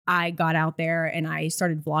I got out there and I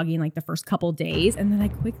started vlogging like the first couple days, and then I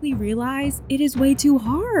quickly realized it is way too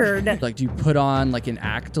hard. Like, do you put on like an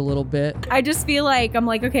act a little bit? I just feel like I'm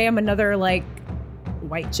like, okay, I'm another like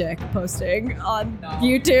white chick posting on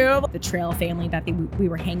YouTube. The trail family that we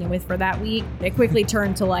were hanging with for that week, it quickly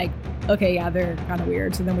turned to like, okay, yeah, they're kind of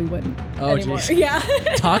weird, so then we wouldn't anymore. Geez. Yeah.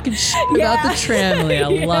 Talking shit about the family.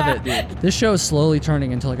 I love it, dude. This show is slowly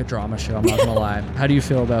turning into like a drama show, I'm not gonna lie. How do you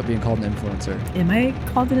feel about being called an influencer? Am I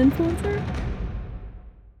called an influencer?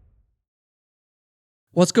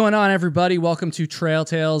 What's going on, everybody? Welcome to Trail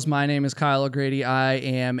Tales. My name is Kyle O'Grady. I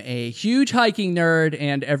am a huge hiking nerd,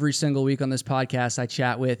 and every single week on this podcast, I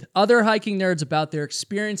chat with other hiking nerds about their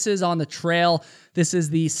experiences on the trail. This is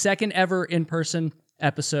the second ever in-person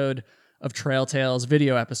episode of Trail Tales,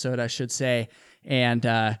 video episode, I should say, and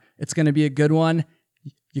it's going to be a good one.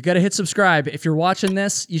 You got to hit subscribe. If you're watching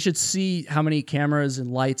this, you should see how many cameras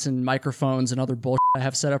and lights and microphones and other bullshit I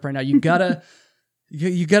have set up right now. You gotta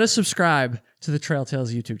you gotta subscribe to the Trail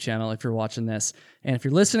Tales YouTube channel if you're watching this. And if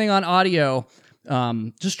you're listening on audio,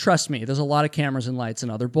 just trust me, there's a lot of cameras and lights and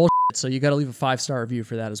other bullshit, so you got to leave a 5-star review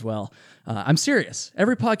for that as well. I'm serious.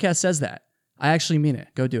 Every podcast says that. I actually mean it.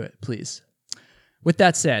 Go do it, please. With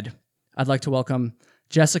that said, I'd like to welcome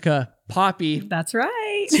Jessika Poppe. That's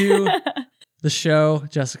right. To the show.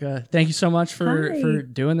 Jessika, thank you so much for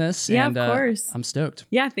doing this. Yeah, and, of course. I'm stoked.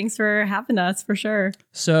 Yeah, thanks for having us, for sure.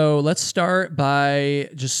 So let's start by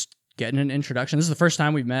just getting an introduction. This is the first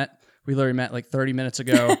time we've met. We literally met like 30 minutes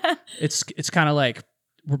ago. It's kind of like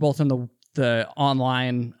we're both in the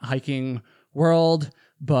online hiking world,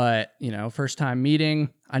 but first time meeting.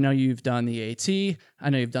 I know you've done the AT. I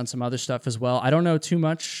know you've done some other stuff as well. I don't know too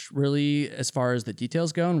much really as far as the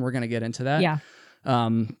details go, and we're going to get into that. Yeah.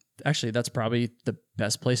 Actually, that's probably the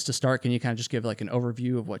best place to start. Can you kind of just give like an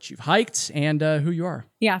overview of what you've hiked and who you are?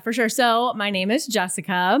 Yeah, for sure. So my name is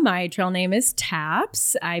Jessika. My trail name is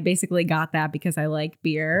Taps. I basically got that because I like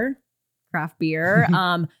beer, craft beer.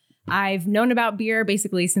 I've known about beer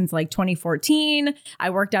basically since like 2014.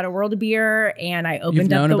 I worked at a World of Beer and I opened You've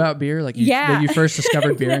known about beer? Like you first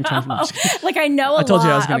discovered beer in 2014? Like I know I told you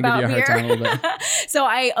I was going to give you a hard time a little bit. So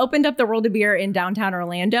I opened up the World of Beer in downtown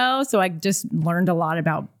Orlando. So I just learned a lot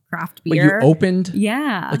about craft beer. But you opened?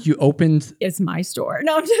 Yeah. Like you opened? It's my store.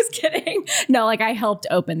 No, I'm just kidding. No, like I helped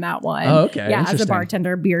open that one. Oh, okay. Yeah, as a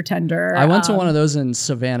bartender, beer tender. I went to one of those in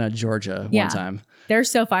Savannah, Georgia one time. They're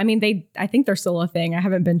so fun. I mean, I think they're still a thing. I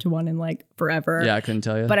haven't been to one in like forever. Yeah, I couldn't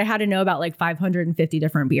tell you. But I had to know about like 550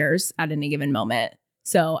 different beers at any given moment.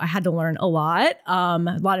 So I had to learn a lot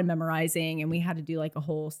of memorizing, and we had to do like a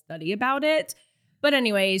whole study about it. But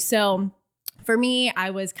anyway, so for me,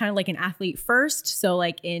 I was kind of like an athlete first. So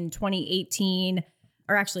like in 2018,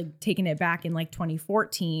 or actually taking it back in like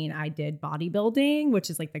 2014, I did bodybuilding, which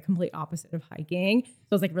is like the complete opposite of hiking. So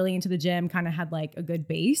I was like really into the gym, kind of had like a good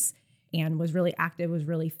base and was really active, was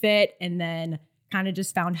really fit. And then kind of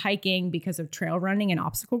just found hiking because of trail running and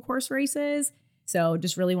obstacle course races. So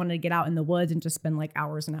just really wanted to get out in the woods and just spend like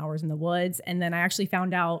hours and hours in the woods. And then I actually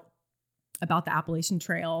found out about the Appalachian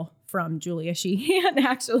Trail from Julia Sheehan,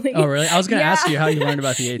 actually. Oh, really? I was going to ask you how you learned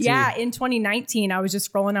about the AT. Yeah, in 2019, I was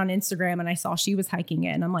just scrolling on Instagram and I saw she was hiking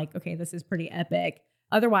it. And I'm like, okay, this is pretty epic.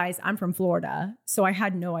 Otherwise, I'm from Florida, so I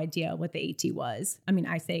had no idea what the AT was. I mean,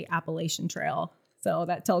 I say Appalachian Trail, so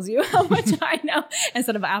that tells you how much I know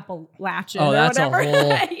instead of Appalachian or whatever.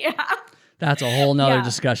 That's a whole nother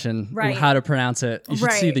discussion. Right. How to pronounce it. You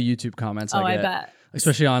should see the YouTube comments. I bet.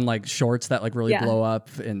 Especially on like shorts that like really blow up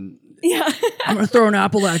and I'm going to throw an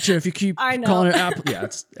apple at you if you keep calling it apple. Yeah,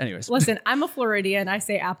 anyways. Listen, I'm a Floridian. I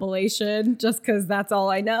say Appalachian just because that's all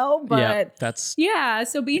I know. But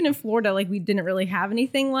so being in Florida, like we didn't really have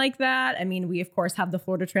anything like that. I mean, we of course have the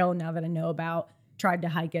Florida Trail now that I know about. Tried to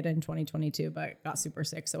hike it in 2022, but got super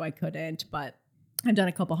sick, so I couldn't. But I've done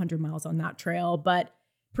a couple 100 miles on that trail. But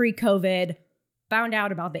pre-COVID, found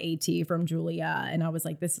out about the AT from Julia, and I was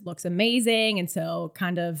like, this looks amazing. And so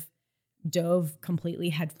kind of dove completely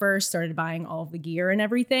head first, started buying all of the gear and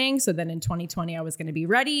everything. So then in 2020, I was going to be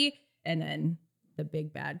ready. And then the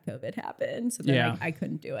big bad COVID happened. So then I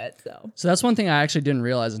couldn't do it. So that's one thing I actually didn't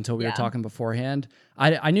realize until we were talking beforehand.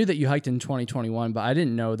 I knew that you hiked in 2021, but I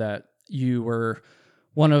didn't know that you were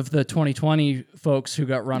one of the 2020 folks who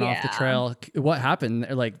got run off the trail. What happened?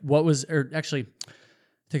 Actually,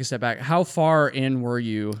 take a step back. How far in were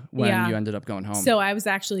you when you ended up going home? So I was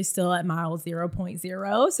actually still at mile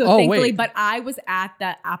 0.0. So thankfully, but I was at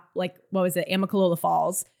the Amicalola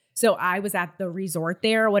Falls. So I was at the resort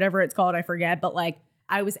there, whatever it's called, I forget. But like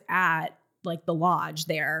I was at like the lodge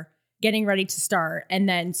there getting ready to start. And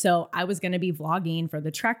then so I was going to be vlogging for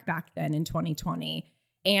the trek back then in 2020.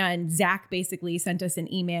 And Zach basically sent us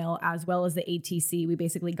an email as well as the ATC. We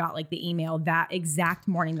basically got like the email that exact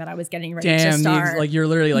morning that I was getting ready to start. Like you're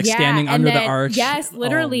literally like standing under the arch. Yes,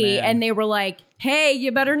 literally. Oh, and they were like, hey,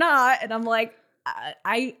 you better not. And I'm like,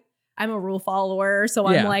 I'm a rule follower. So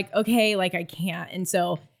I'm like, okay, like I can't. And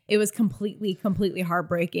so it was completely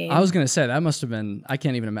heartbreaking. I was going to say that must have been, I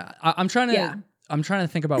can't even imagine. I'm trying to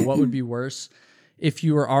think about what would be worse if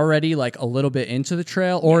you were already like a little bit into the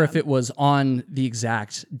trail or if it was on the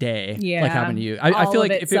exact day, like happened to you. I feel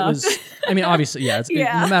like if it was, I mean, obviously,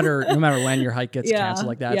 no matter when your hike gets canceled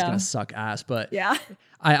like that, it's going to suck ass. But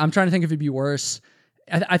I'm trying to think if it'd be worse.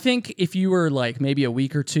 I think if you were like maybe a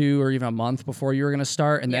week or two or even a month before you were going to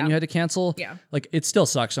start and then you had to cancel, like it still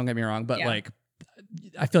sucks. Don't get me wrong. But like,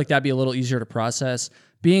 I feel like that'd be a little easier to process.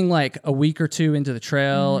 Being like a week or two into the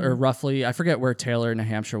trail or roughly, I forget where Taylor, New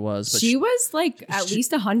Hampshire was. But she was like at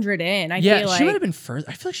least 100 in. I feel like she might have been first.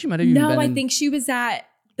 I feel like she might have even been. No, I think she was at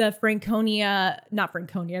the not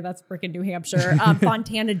Franconia, that's freaking New Hampshire,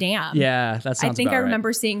 Fontana Dam. Yeah, that sounds I think about I remember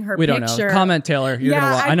right. seeing her we picture. Don't know. Comment, Taylor.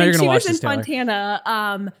 I know you're going to watch this, Taylor. She was in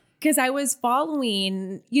Fontana. Because I was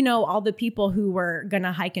following, all the people who were going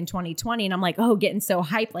to hike in 2020. And I'm like, oh, getting so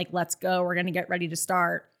hyped. Like, let's go. We're going to get ready to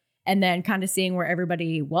start. And then kind of seeing where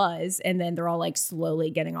everybody was. And then they're all like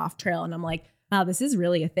slowly getting off trail. And I'm like, wow, this is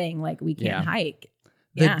really a thing. Like we can't hike.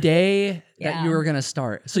 The day that you were going to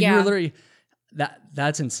start. So you were literally,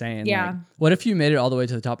 that's insane. Yeah. Like, what if you made it all the way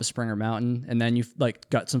to the top of Springer Mountain and then you like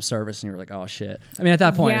got some service and you were like, oh shit. I mean, at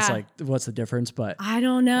that point it's like, what's the difference? But I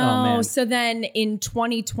don't know. Oh, so then in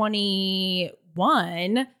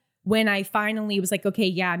 2021, when I finally was like,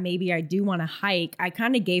 okay, maybe I do want to hike, I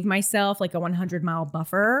kind of gave myself like a 100-mile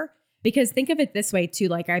buffer, because think of it this way too.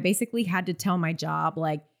 Like I basically had to tell my job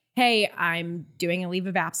like, hey, I'm doing a leave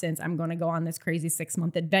of absence. I'm going to go on this crazy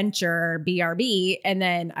 6-month adventure, BRB. And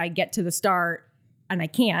then I get to the start and I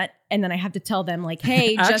can't. And then I have to tell them like,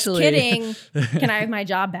 hey, just kidding. Can I have my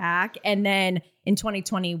job back? And then in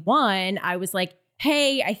 2021, I was like,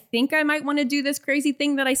 hey, I think I might want to do this crazy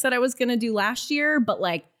thing that I said I was going to do last year. But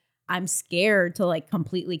like, I'm scared to like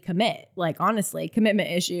completely commit, like honestly, commitment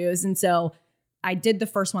issues. And so I did the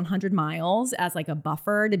first 100 miles as like a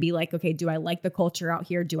buffer to be like, okay, do I like the culture out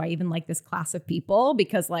here? Do I even like this class of people?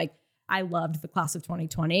 Because like I loved the class of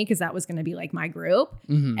 2020 because that was going to be like my group.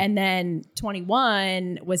 Mm-hmm. And then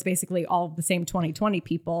 21 was basically all the same 2020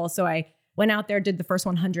 people. So I went out there, did the first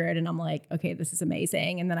 100 and I'm like, okay, this is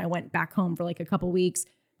amazing. And then I went back home for like a couple weeks,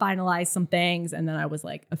 finalized some things. And then I was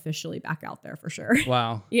like officially back out there for sure.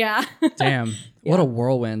 Wow. Yeah. Damn. What a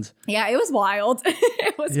whirlwind. Yeah. It was wild.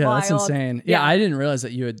 It was wild. That's insane. Yeah. I didn't realize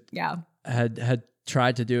that you had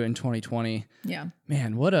tried to do it in 2020. Yeah.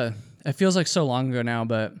 Man, it feels like so long ago now,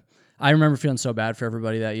 but I remember feeling so bad for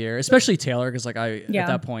everybody that year, especially Taylor. Cause like at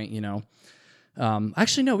that point,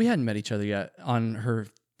 actually, no, we hadn't met each other yet on her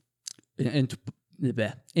in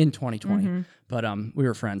 2020, but we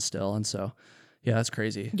were friends still. And so, yeah, that's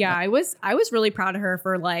crazy. Yeah, I was really proud of her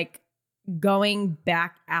for like going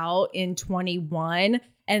back out in 21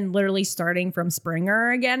 and literally starting from Springer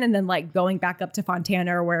again and then like going back up to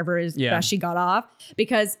Fontana or wherever that she got off,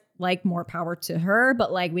 because like more power to her.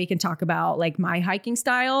 But like we can talk about like my hiking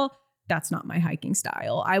style. That's not my hiking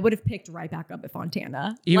style. I would have picked right back up at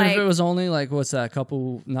Fontana. Even if it was only like, what's that,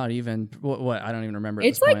 couple, not even, what I don't even remember.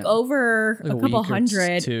 It's like over a couple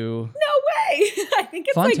hundred. No way. I think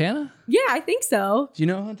it's Fontana? Like, yeah, I think so. Do you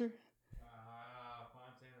know, Hunter?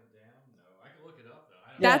 Fontana Dam? No, I can look it up though.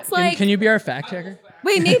 That's like. Can you be our fact checker?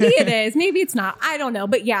 Wait, maybe it is. Maybe it's not. I don't know.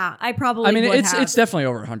 But yeah, I probably it's definitely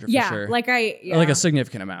over 100 for sure. Like like a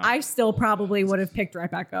significant amount. I still probably would have picked right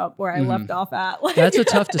back up where I left off at. Like, that's a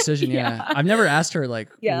tough decision. Yeah. I've never asked her like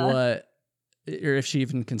what, or if she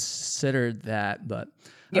even considered that, but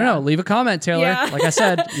I don't know. Leave a comment, Taylor. Yeah. Like I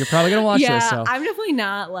said, you're probably going to watch this. So I'm definitely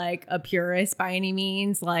not like a purist by any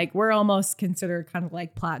means. Like we're almost considered kind of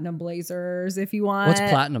like platinum blazers if you want. What's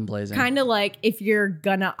platinum blazing? Kind of like if you're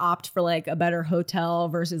gonna opt for like a better hotel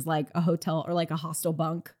versus like a hotel or like a hostel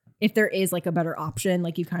bunk. If there is like a better option,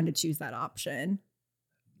 like you kind of choose that option.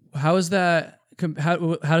 How is that? How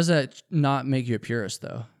does that not make you a purist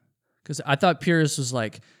though? Because I thought purist was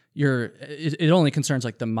like, it only concerns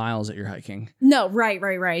like the miles that you're hiking. No,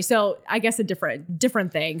 right. So I guess a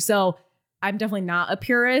different thing. So I'm definitely not a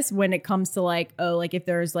purist when it comes to like, like if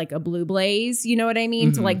there's like a blue blaze, you know what I mean?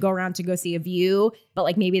 Mm-hmm. To like go around to go see a view, but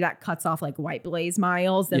like maybe that cuts off like white blaze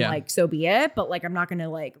miles, then like so be it. But like I'm not gonna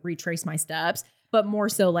like retrace my steps, but more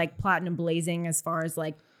so like platinum blazing as far as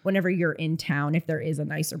like whenever you're in town, if there is a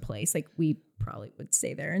nicer place, like we probably would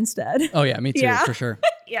stay there instead. Oh yeah, me too, for sure.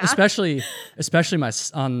 Yeah. Especially my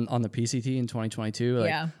on the PCT in 2022.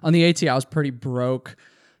 Like on the AT, I was pretty broke.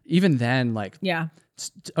 even then, like, Yeah.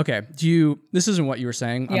 okay, this isn't what you were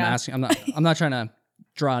saying. I'm asking, I'm not trying to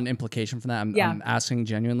draw an implication from that. I'm asking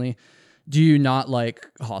genuinely. Do you not like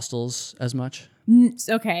hostels as much?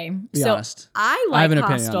 Okay. Be honest. I have like an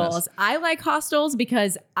opinion on hostels. this. I like hostels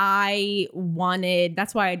because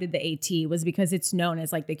that's why I did the AT, was because it's known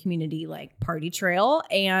as like the community like party trail.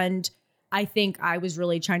 And I think I was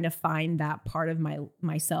really trying to find that part of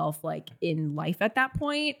myself like in life at that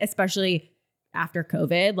point, especially after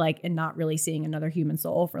COVID, like, and not really seeing another human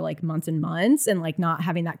soul for like months and months and like not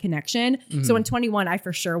having that connection. Mm-hmm. So in 21, I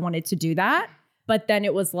for sure wanted to do that. But then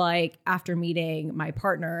it was like after meeting my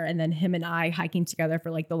partner and then him and I hiking together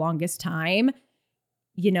for like the longest time,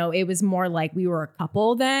 you know, it was more like we were a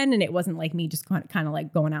couple then, and it wasn't like me just kind of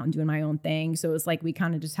like going out and doing my own thing. So it was like we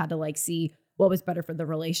kind of just had to like see what was better for the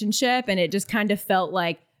relationship. And it just kind of felt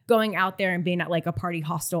like going out there and being at like a party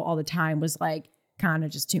hostel all the time was like kind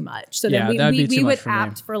of just too much. So then we would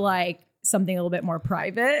opt for like something a little bit more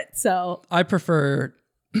private. So I prefer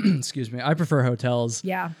excuse me, I prefer hotels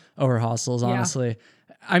over hostels, honestly.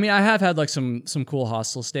 I mean, I have had like some cool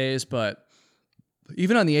hostel stays, but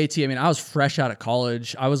even on the AT, I mean, I was fresh out of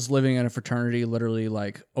college. I was living in a fraternity literally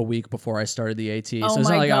like a week before I started the AT. So it's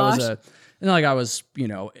not like I was, you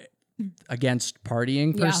know, against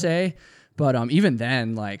partying per se. But even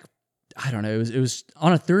then, like, I don't know, it was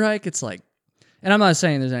on a thru hike, it's like, and I'm not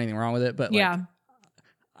saying there's anything wrong with it, but like,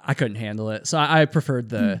 I couldn't handle it. So I preferred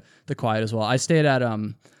the quiet as well. I stayed at,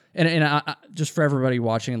 and I, just for everybody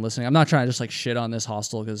watching and listening, I'm not trying to just like shit on this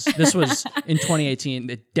hostel because this was in 2018.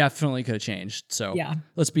 It definitely could have changed. So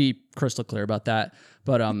let's be crystal clear about that.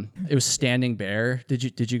 But it was Standing Bear.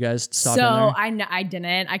 Did you guys stop in there? So I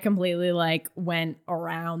didn't. I completely like went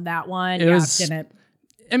around that one. Didn't.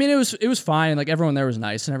 I mean, it was fine. Like everyone there was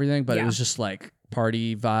nice and everything, but it was just like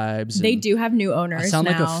party vibes. They do have new owners. I sound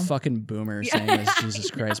now. like a fucking boomer saying this,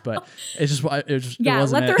 Jesus Christ, but it wasn't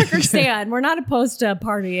let the record stand. We're not opposed to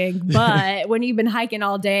partying, but when you've been hiking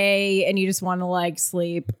all day and you just want to like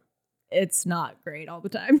sleep, it's not great all the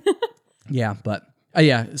time.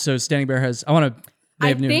 So Standing Bear has,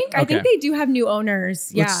 I think they do have new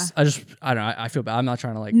owners. I don't know. I feel bad. I'm not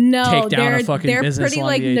trying to like take down a fucking business. They're pretty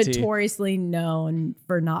like the AT. notoriously known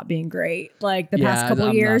for not being great like the past couple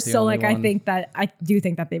of years. So like I do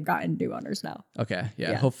think that they've gotten new owners now. Okay.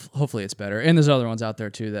 Yeah. Hopefully it's better. And there's other ones out there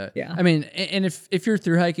too that, I mean, and if you're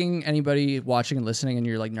through hiking, anybody watching and listening and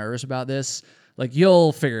you're like nervous about this, like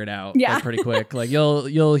you'll figure it out like, pretty quick. Like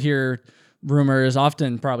you'll hear rumors,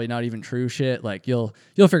 often probably not even true shit. Like you'll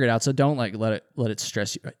figure it out. So don't like let it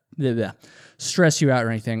stress you out or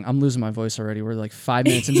anything. I'm losing my voice already. We're like 5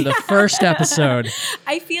 minutes into the first episode.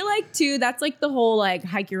 I feel like too, that's like the whole like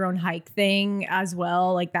hike your own hike thing as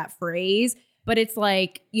well, like that phrase. But it's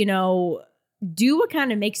like, you know, do what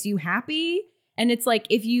kind of makes you happy. And it's like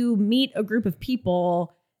if you meet a group of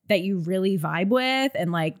people that you really vibe with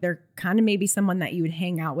and like they're kind of maybe someone that you would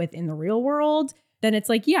hang out with in the real world, then it's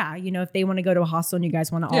like, you know, if they want to go to a hostel and you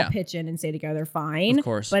guys want to all pitch in and stay together, fine. Of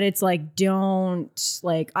course. But it's like, don't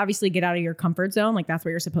like, obviously get out of your comfort zone. Like that's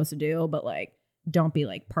what you're supposed to do. But like, don't be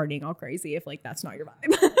like partying all crazy if like, that's not your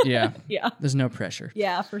vibe. Yeah. There's no pressure.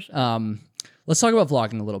 Yeah, for sure. Let's talk about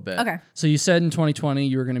vlogging a little bit. Okay. So you said in 2020,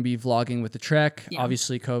 you were going to be vlogging with the Trek. Yeah.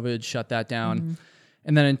 Obviously COVID shut that down. Mm-hmm.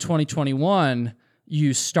 And then in 2021,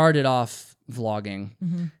 you started off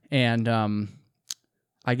vlogging and,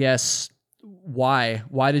 I guess, why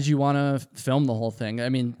did you want to film the whole thing? I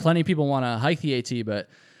mean, plenty of people want to hike the AT, but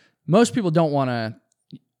most people don't want to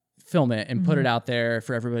film it and put it out there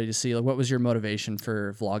for everybody to see. Like, what was your motivation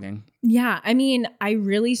for vlogging? Yeah, I mean, I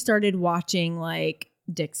really started watching like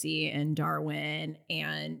Dixie and Darwin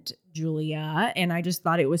and Julia, and I just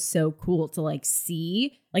thought it was so cool to like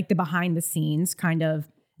see like the behind the scenes kind of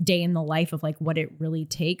day in the life of like what it really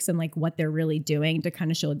takes and like what they're really doing to kind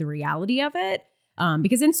of show the reality of it.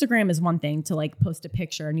 Because Instagram is one thing to like post a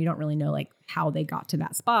picture and you don't really know like how they got to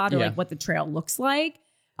that spot or like what the trail looks like.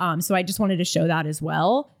 So I just wanted to show that as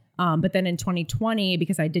well. But then in 2020,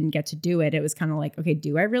 because I didn't get to do it, it was kind of like, okay,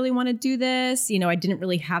 do I really want to do this? You know, I didn't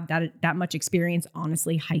really have that much experience,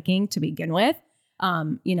 honestly, hiking to begin with.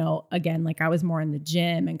 You know, again, like I was more in the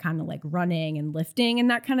gym and kind of like running and lifting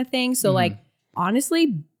and that kind of thing. So like,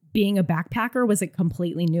 honestly, being a backpacker was a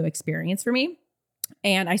completely new experience for me.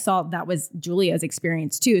 And I saw that was Julia's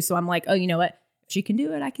experience too. So I'm like, oh, you know what? If she can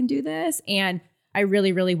do it, I can do this. And I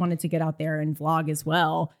really, really wanted to get out there and vlog as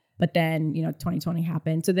well. But then, you know, 2020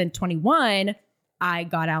 happened. So then 21, I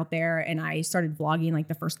got out there and I started vlogging like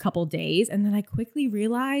the first couple days. And then I quickly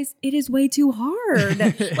realized it is way too hard.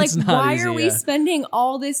 Like, why are we spending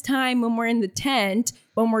all this time when we're in the tent,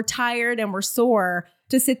 when we're tired and we're sore,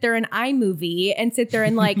 to sit there in iMovie and sit there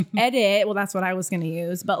and like edit. Well, that's what I was going to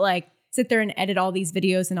use, but like sit there and edit all these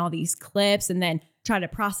videos and all these clips and then try to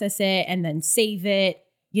process it and then save it,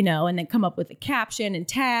 you know, and then come up with a caption and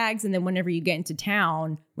tags. And then whenever you get into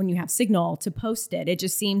town, when you have signal to post it, it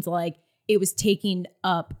just seemed like it was taking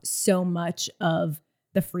up so much of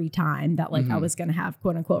the free time that like I was going to have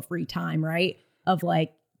quote unquote free time, right? Of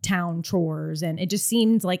like town chores. And it just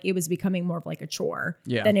seemed like it was becoming more of like a chore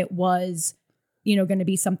than it was, you know, going to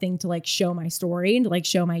be something to like show my story and to like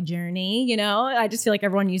show my journey. You know, I just feel like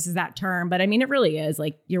everyone uses that term, but I mean, it really is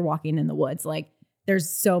like you're walking in the woods. Like there's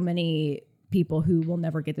so many people who will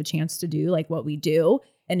never get the chance to do like what we do.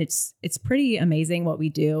 And it's pretty amazing what we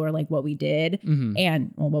do or like what we did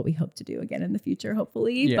and well, what we hope to do again in the future,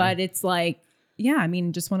 hopefully. Yeah. But it's like, yeah, I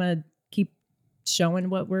mean, just want to keep showing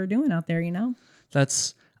what we're doing out there, you know?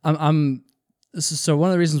 That's, so one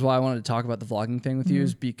of the reasons why I wanted to talk about the vlogging thing with you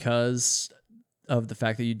is because of the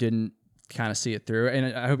fact that you didn't kind of see it through.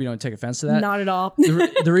 And I hope you don't take offense to that. Not at all.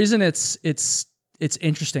 The reason it's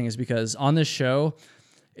interesting is because on this show,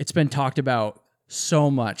 it's been talked about so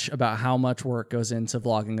much about how much work goes into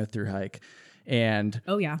vlogging a thru hike. And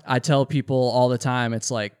oh yeah, I tell people all the time,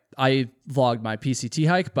 it's like I vlogged my PCT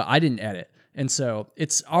hike, but I didn't edit. And so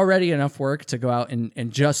it's already enough work to go out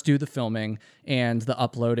and just do the filming and the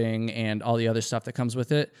uploading and all the other stuff that comes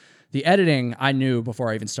with it. The editing, I knew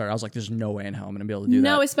before I even started. I was like, there's no way in hell I'm going to be able to do that.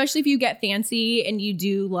 No, especially if you get fancy and you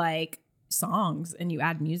do like songs and you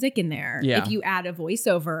add music in there. Yeah. If you add a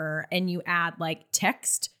voiceover and you add like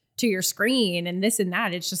text to your screen and this and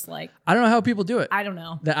that, it's just like, I don't know how people do it. I don't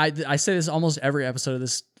know. That I say this almost every episode of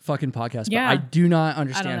this fucking podcast, but I do not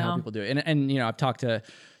understand how people do it. And you know, I've talked to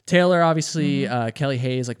Taylor, obviously, Kelly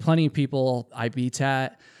Hayes, like plenty of people I beat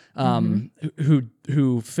at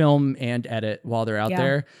who film and edit while they're out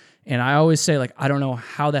there. And I always say, like, I don't know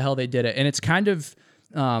how the hell they did it. And it's kind of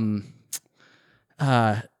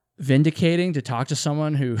vindicating to talk to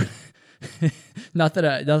someone who, not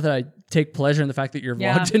that I take pleasure in the fact that your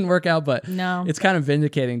vlog didn't work out, but it's kind of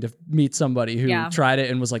vindicating to meet somebody who tried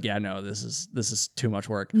it and was like, yeah, no, this is too much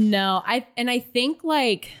work. No, I think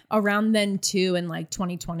like around then too, in like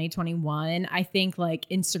 2020, 21, I think like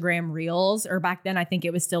Instagram Reels, or back then I think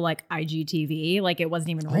it was still like IGTV, like it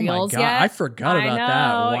wasn't even Reels yet. I forgot about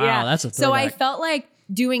that. Wow, that's a throwback. So I felt like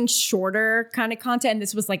doing shorter kind of content, and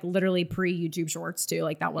this was like literally pre-YouTube Shorts too,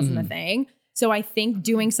 like that wasn't a thing. So I think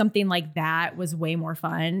doing something like that was way more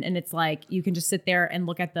fun. And it's like, you can just sit there and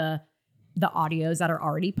look at the audios that are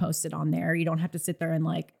already posted on there. You don't have to sit there and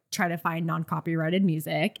like try to find non-copyrighted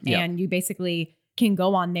music. Yep. And you basically can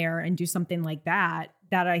go on there and do something like that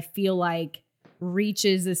I feel like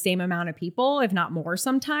reaches the same amount of people, if not more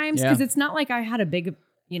sometimes. Because it's not like I had a big,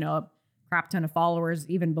 you know, a crap ton of followers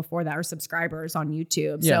even before that, or subscribers on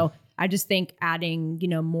YouTube. So I just think adding, you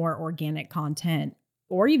know, more organic content,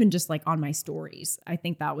 or even just like on my stories, I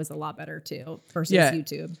think that was a lot better too versus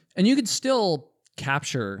YouTube. And you could still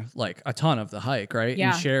capture like a ton of the hike, right?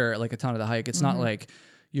 Yeah. You share like a ton of the hike. It's not like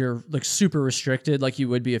you're like super restricted like you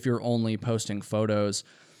would be if you're only posting photos.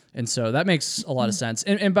 And so that makes a lot of sense.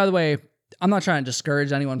 And by the way, I'm not trying to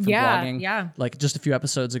discourage anyone from vlogging. Yeah. Like just a few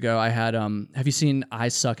episodes ago, I had, have you seen I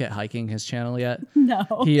Suck at Hiking, his channel yet? No.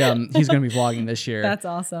 He's going to be vlogging this year. That's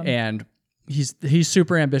awesome. And he's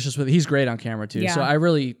super ambitious with it. He's great on camera too. Yeah. So I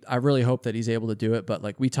really hope that he's able to do it. But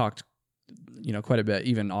like we talked, you know, quite a bit,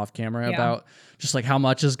 even off camera about just like how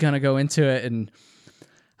much is going to go into it. And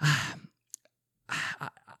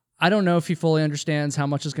I don't know if he fully understands how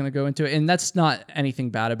much is going to go into it. And that's not anything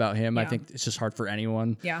bad about him. I think it's just hard for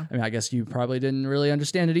anyone. Yeah. I mean, I guess you probably didn't really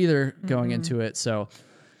understand it either going into it. So,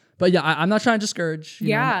 but yeah, I'm not trying to discourage. You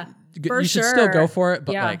know, you should still go for it.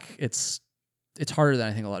 But like, it's harder than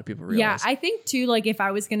I think a lot of people realize. Yeah, I think too, like if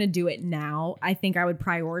I was going to do it now, I think I would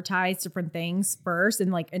prioritize different things first.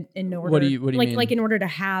 And like in order, what do you mean? Like in order to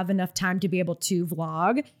have enough time to be able to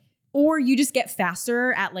vlog, or you just get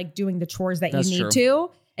faster at like doing the chores that you need to.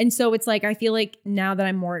 And so it's like, I feel like now that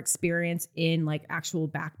I'm more experienced in like actual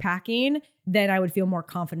backpacking, then I would feel more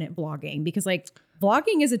confident vlogging, because like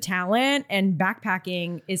vlogging is a talent and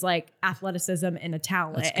backpacking is like athleticism and a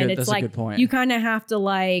talent. And it's like, you kind of have to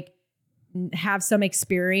like have some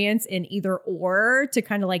experience in either or to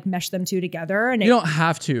kind of like mesh them two together. And you don't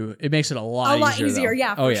have to. It makes it a lot easier.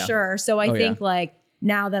 Yeah, for sure. So I think like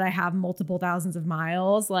now that I have multiple thousands of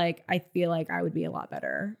miles, like I feel like I would be a lot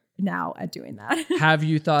better now at doing that. Have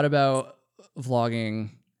you thought about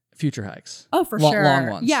vlogging future hikes? Oh, for sure. Long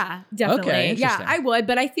ones. Yeah, definitely. Okay, yeah, I would.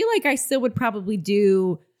 But I feel like I still would probably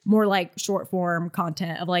do more like short form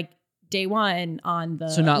content of like day one on the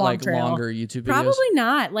so not long like trail. Longer YouTube videos? Probably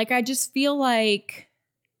not. Like I just feel like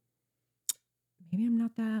maybe I'm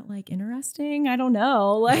not that like interesting. I don't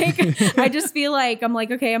know. Like, I just feel like I'm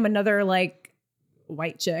like, okay, I'm another like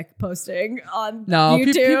white chick posting on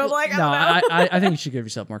YouTube. People, like, no, I don't know. I think you should give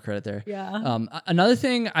yourself more credit there. Yeah. Another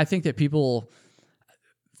thing I think that people,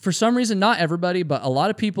 for some reason, not everybody, but a lot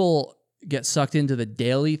of people get sucked into the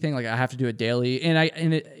daily thing. Like I have to do it daily.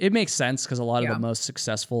 And it makes sense because a lot of the most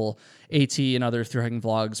successful AT and other thru hiking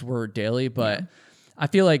vlogs were daily, but I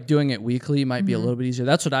feel like doing it weekly might be a little bit easier.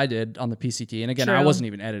 That's what I did on the PCT. And again, I wasn't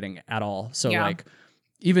even editing at all. So like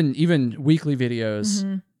even weekly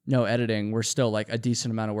videos, no editing, were still like a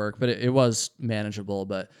decent amount of work, but it was manageable.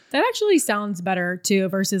 But that actually sounds better too,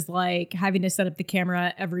 versus like having to set up the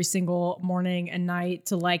camera every single morning and night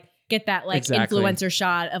to like get that like influencer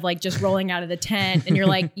shot of like just rolling out of the tent. And you're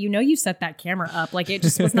like, you set that camera up. Like it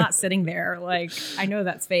just was not sitting there. Like I know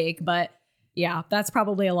that's fake, but yeah, that's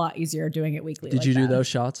probably a lot easier doing it weekly. Did you do those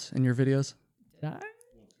shots in your videos? Did I?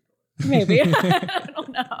 Maybe. I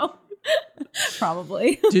don't know.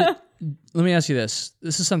 Probably. Dude, let me ask you this.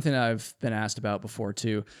 This is something I've been asked about before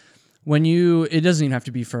too. It doesn't even have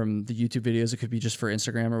to be from the YouTube videos. It could be just for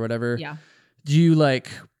Instagram or whatever. Yeah. Do you like,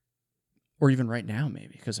 or even right now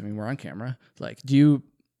maybe, because I mean, we're on camera. Like,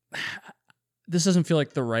 this doesn't feel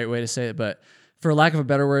like the right way to say it, but for lack of a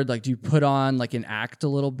better word, like, do you put on like an act a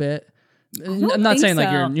little bit? I'm not saying like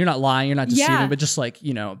you're not lying, you're not deceiving, but just like,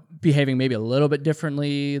 behaving maybe a little bit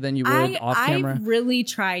differently than you would off camera. I've really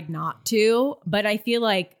tried not to, but I feel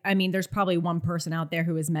like, I mean, there's probably one person out there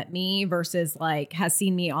who has met me versus like has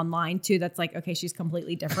seen me online too. That's like, okay, she's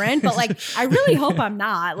completely different, but like, I really hope I'm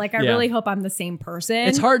not. Like, I really hope I'm the same person.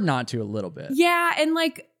 It's hard not to a little bit. Yeah. And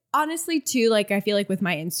like, honestly too, like I feel like with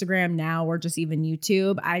my Instagram now or just even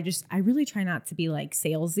YouTube, I really try not to be like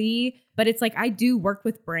salesy, but it's like I do work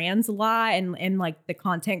with brands a lot and like the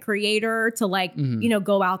content creator to like,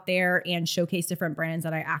 go out there and showcase different brands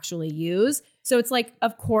that I actually use. So it's like,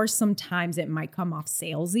 of course, sometimes it might come off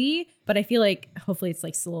salesy, but I feel like hopefully it's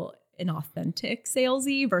like still an authentic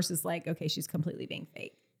salesy versus like, okay, she's completely being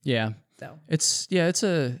fake. Yeah. So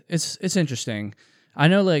it's interesting. I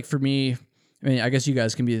know like for me, I mean, I guess you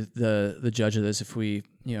guys can be the judge of this if we,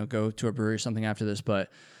 go to a brewery or something after this,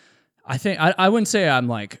 but I think I wouldn't say I'm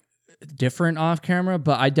like different off camera,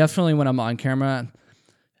 but I definitely, when I'm on camera,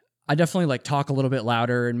 I definitely like talk a little bit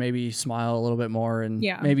louder and maybe smile a little bit more and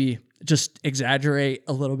maybe just exaggerate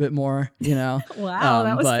a little bit more, Wow,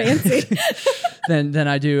 that was fancy. than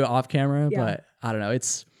I do off camera, but I don't know.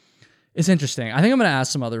 It's interesting. I think I'm going to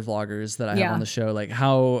ask some other vloggers that I have on the show, like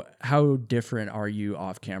how different are you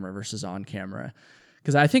off camera versus on camera?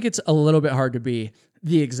 Because I think it's a little bit hard to be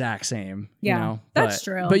the exact same. Yeah, that's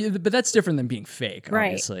true. But that's different than being fake,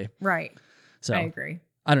 obviously. Right. So I agree.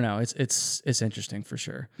 I don't know. It's interesting for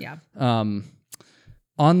sure. Yeah. On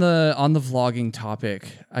the vlogging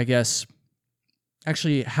topic, I guess.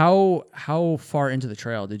 Actually, how far into the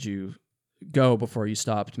trail did you go before you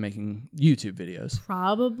stopped making YouTube videos?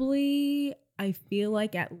 Probably, I feel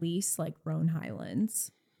like at least like Roan Highlands.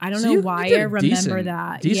 I don't know why I remember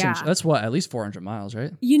that. Decent. Yeah. That's what, at least 400 miles,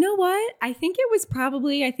 right? You know what? I think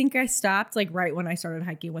I stopped like right when I started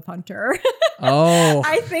hiking with Hunter. Oh.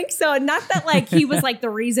 I think so. Not that like he was like the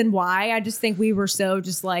reason why. I just think we were so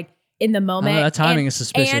just like in the moment. That timing is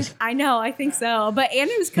suspicious. And I know, I think so. But it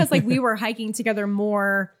was because like we were hiking together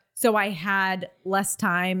more. So I had less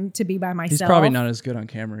time to be by myself. He's probably not as good on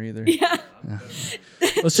camera either. Yeah.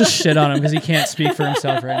 Let's just shit on him because he can't speak for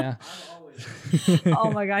himself right now.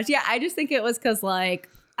 Oh my gosh. Yeah. I just think it was because like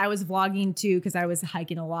I was vlogging too, because I was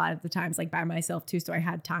hiking a lot of the times like by myself too. So I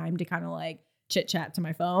had time to kind of like chit chat to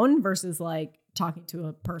my phone versus like talking to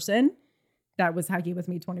a person that was hiking with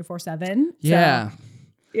me 24/7. Yeah. So,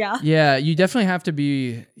 yeah. Yeah. You definitely have to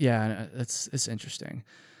be. Yeah. It's interesting.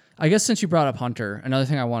 I guess since you brought up Hunter, another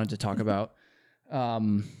thing I wanted to talk about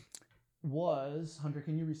was Hunter.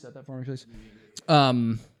 Can you reset that for me, please?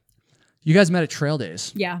 You guys met at Trail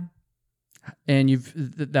Days. Yeah. And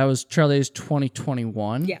that was Trail Days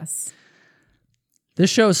 2021. Yes.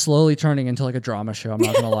 This show is slowly turning into like a drama show. I'm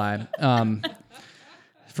not gonna lie.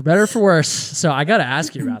 For better or for worse. So I got to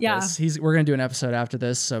ask you about this. We're gonna do an episode after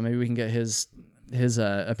this, so maybe we can get his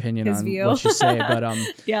opinion on view. what you say. But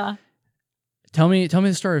yeah. Tell me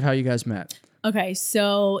the story of how you guys met. Okay,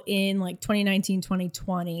 so in like 2019,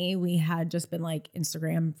 2020, we had just been like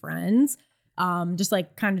Instagram friends, just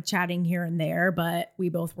like kind of chatting here and there, but we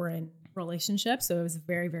both were in relationships, so it was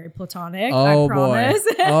very, very platonic. Oh, I promise. Boy.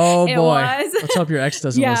 Oh it boy. Was. Let's hope your ex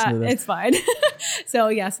doesn't listen to this. It's fine. So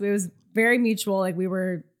yes, it was very mutual. Like we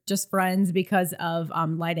were just friends because of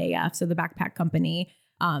Light AF, so the backpack company.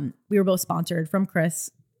 We were both sponsored from Chris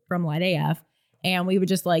from Light AF. And we would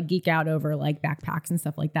just like geek out over like backpacks and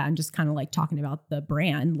stuff like that and just kind of like talking about the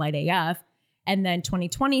brand Light AF. And then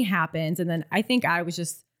 2020 happens. And then I think I was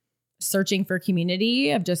just searching for community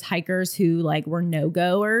of just hikers who like were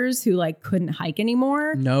no-goers who like couldn't hike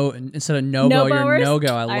anymore. No, instead of no-go, you're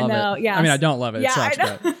no-go. I love it. Yes. I mean, I don't love it. It sucks,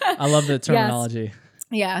 but I love the terminology. Yes.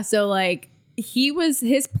 Yeah. So like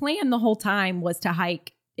his plan the whole time was to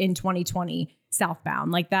hike in 2020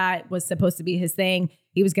 southbound. Like that was supposed to be his thing.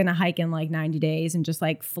 He was going to hike in like 90 days and just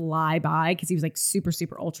like fly by because he was like super,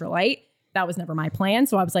 super ultra light. That was never my plan.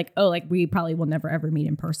 So I was like, oh, like we probably will never ever meet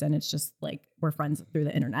in person. It's just like we're friends through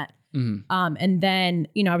the internet. Mm-hmm. And then,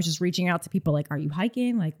 you know, I was just reaching out to people like, are you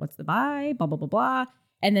hiking? Like, what's the vibe? Blah, blah, blah, blah.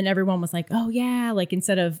 And then everyone was like, oh yeah. Like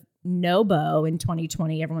instead of Nobo in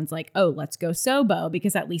 2020, everyone's like, oh, let's go Sobo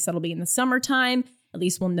because at least that'll be in the summertime. At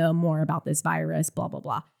least we'll know more about this virus, blah, blah,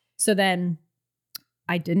 blah. So then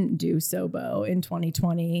I didn't do Sobo in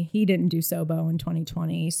 2020. He didn't do Sobo in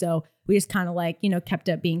 2020. So we just kind of like, you know, kept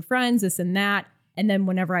up being friends, this and that. And then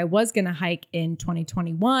whenever I was going to hike in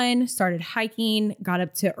 2021, started hiking, got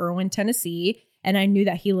up to Irwin, Tennessee, and I knew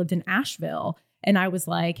that he lived in Asheville. And I was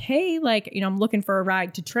like, hey, like, you know, I'm looking for a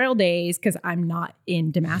ride to Trail Days because I'm not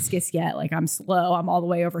in Damascus yet. Like I'm slow. I'm all the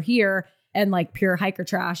way over here. And like pure hiker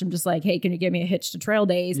trash. I'm just like, hey, can you give me a hitch to Trail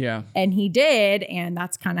Days? Yeah. And he did. And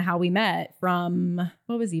that's kind of how we met from,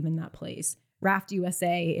 what was even that place? Raft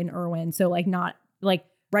USA in Irwin. So like not like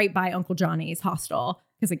right by Uncle Johnny's hostel.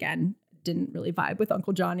 Because again, didn't really vibe with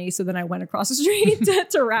Uncle Johnny. So then I went across the street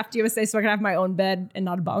to Raft USA so I could have my own bed and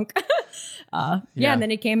not a bunk. Yeah. And then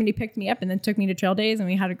he came and he picked me up and then took me to Trail Days and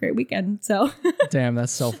we had a great weekend. So damn,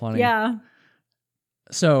 that's so funny. Yeah.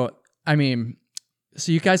 So, I mean,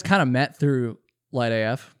 so you guys kind of met through Light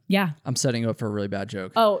AF. Yeah. I'm setting you up for a really bad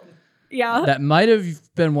joke. Oh, yeah. That might have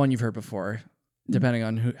been one you've heard before, depending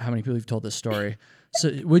on how many people you've told this story.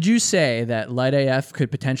 So would you say that Light AF could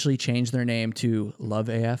potentially change their name to Love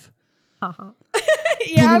AF? Uh-huh.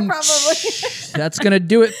 Yeah, probably. That's going to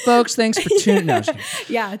do it, folks. Thanks for tuning in. No,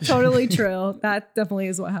 yeah, totally true. That definitely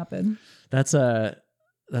is what happened. That's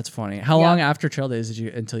funny. How long after Trail Days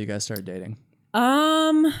until you guys started dating?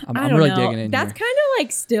 I'm really really digging in. That's kind of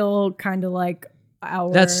like still kind of like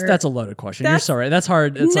our. That's a loaded question. You're sorry. That's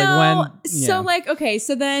hard. It's like when. Yeah. So like okay,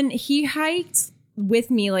 so then he hiked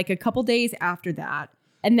with me like a couple days after that,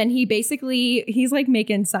 and then he's like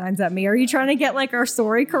making signs at me. Are you trying to get like our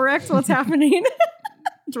story correct? What's happening?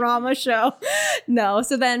 Drama show. No.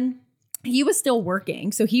 So then he was still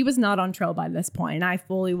working, so he was not on trail by this point, and I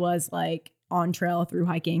fully was like on trail through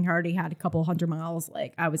hiking. I already had a couple 100 miles.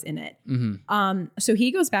 Like I was in it. Mm-hmm. So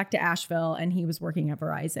he goes back to Asheville and he was working at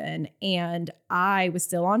Verizon and I was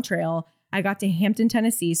still on trail. I got to Hampton,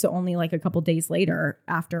 Tennessee. So only like a couple days later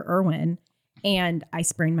after Irwin, and I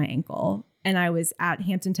sprained my ankle and I was at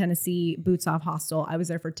Hampton, Tennessee Boots Off Hostel. I was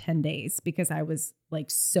there for 10 days because I was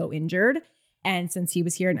like so injured. And since he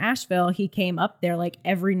was here in Asheville, he came up there like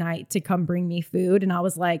every night to come bring me food. And I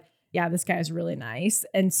was like, yeah, this guy's really nice.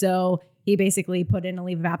 And so he basically put in a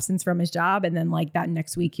leave of absence from his job. And then like that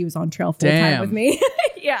next week he was on trail full time with me.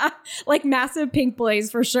 Yeah. Like massive pink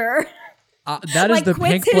blaze for sure. That is like the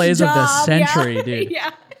pink blaze of the century, dude.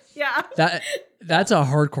 Yeah. Yeah. That's a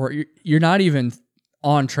hardcore. You're not even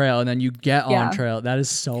on trail and then you get on trail. That is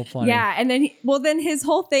so funny. Yeah. And then, then his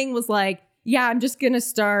whole thing was like, yeah, I'm just going to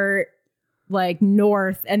start like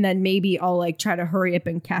north and then maybe I'll like try to hurry up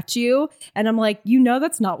and catch you. And I'm like, you know,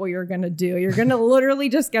 that's not what you're going to do. You're going to literally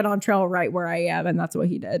just get on trail right where I am. And that's what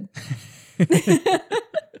he did.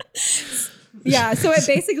 Yeah. So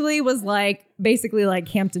it was basically like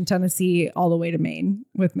Hampton, Tennessee, all the way to Maine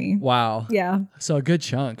with me. Wow. Yeah. So a good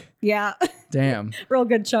chunk. Yeah. Damn. Real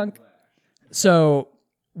good chunk. So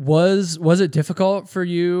was it difficult for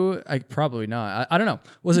you? Probably not. I don't know.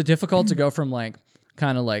 Was it difficult to go from like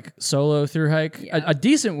kind of like solo through hike a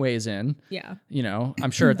decent ways in? Yeah. You know,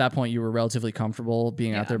 I'm sure at that point you were relatively comfortable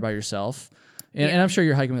being out there by yourself. And I'm sure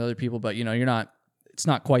you're hiking with other people, but you know, it's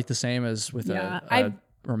not quite the same as with a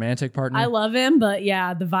romantic partner. I love him, but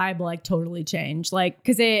the vibe like totally changed. Like,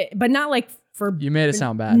 but not like for, you made it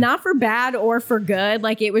sound bad. Not for bad or for good.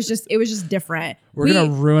 Like it was just different. We're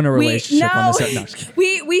going to ruin a relationship on this. No,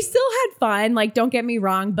 we still had fun. Like, don't get me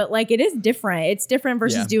wrong, but like, it is different. It's different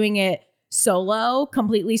versus doing it solo,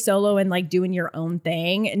 completely solo, and like doing your own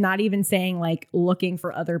thing, and not even saying like looking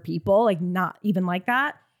for other people, like not even like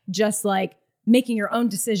that, just like making your own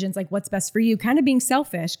decisions, like what's best for you, kind of being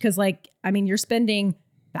selfish. Cause like, I mean, you're spending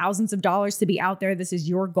thousands of dollars to be out there. This is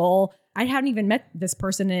your goal. I hadn't even met this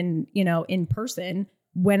person in person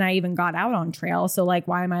when I even got out on trail. So like,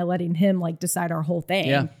 why am I letting him like decide our whole thing?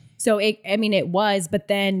 Yeah. So it was, but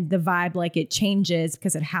then the vibe, like it changes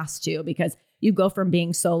because it has to, because you go from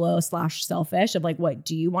being solo/selfish of like, what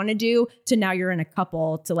do you want to do, to now you're in a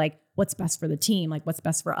couple, to like, what's best for the team? Like, what's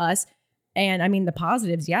best for us? And I mean, the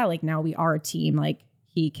positives, yeah, like now we are a team. Like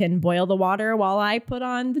he can boil the water while I put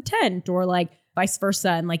on the tent, or like vice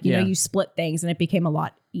versa. And like, you know, you split things and it became a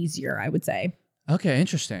lot easier, I would say. Okay.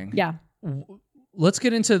 Interesting. Yeah. Let's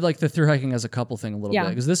get into like the through hiking as a couple thing a little bit,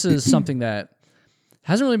 because this is something that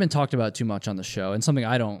hasn't really been talked about too much on the show, and something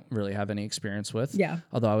I don't really have any experience with. Yeah.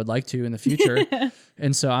 Although I would like to in the future.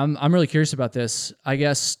 And so I'm really curious about this. I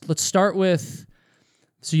guess let's start with,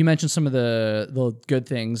 so you mentioned some of the good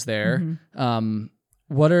things there.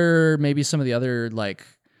 What are maybe some of the other like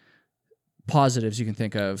positives you can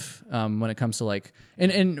think of when it comes to like,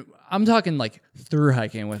 and I'm talking like through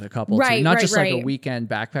hiking with a couple too, not just like a weekend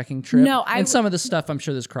backpacking trip. No, and some of the stuff, I'm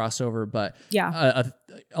sure there's crossover, but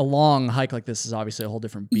a long hike like this is obviously a whole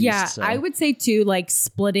different beast. Yeah, so. I would say too, like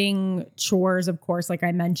splitting chores, of course, like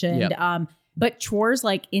I mentioned, but chores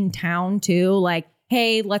like in town too, like,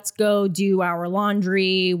 hey, let's go do our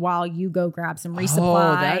laundry while you go grab some resupply.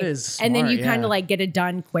 Oh, that is smart, and then you kind of like get it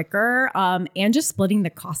done quicker. And just splitting the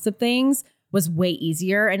cost of things was way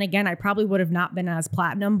easier. And again, I probably would have not been as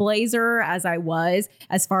platinum blazer as I was,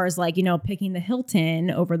 as far as like, you know, picking the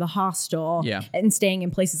Hilton over the hostel and staying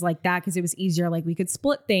in places like that, because it was easier. Like we could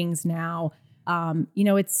split things now. You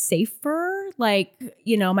know, it's safer. Like,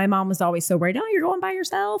 you know, my mom was always so worried, oh, you're going by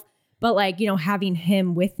yourself. But like, you know, having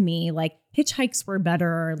him with me, like hitchhikes were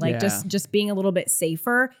better, like just being a little bit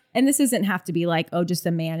safer. And this doesn't have to be like, oh, just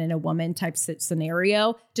a man and a woman type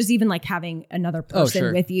scenario. Just even like having another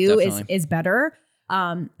person with you is better.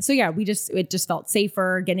 So yeah, it just felt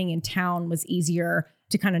safer. Getting in town was easier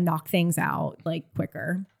to kind of knock things out like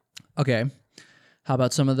quicker. Okay. How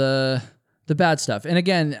about some of the bad stuff? And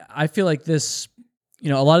again, I feel like this, you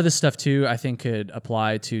know, a lot of this stuff too, I think could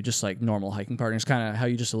apply to just like normal hiking partners, kind of how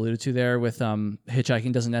you just alluded to there with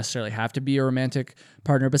hitchhiking doesn't necessarily have to be a romantic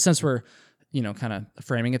partner. But since we're, you know, kind of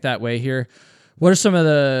framing it that way here, what are some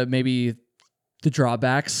of maybe the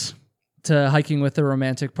drawbacks to hiking with a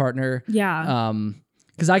romantic partner? Yeah.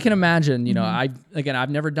 Because I can imagine, you know, I've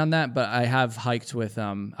never done that, but I have hiked with,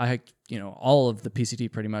 I hiked, you know, all of the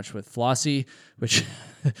PCT pretty much with Flossie, which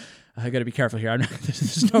I got to be careful here.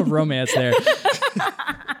 There's no romance there.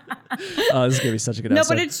 Oh, this is going to be such a good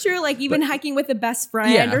episode. No, but it's true. Like even hiking with a best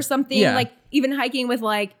friend or something, like even hiking with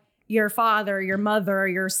like your father, your mother,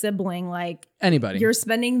 your sibling, like anybody, you're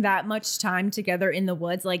spending that much time together in the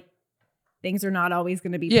woods. Like things are not always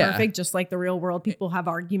going to be perfect. Just like the real world, people have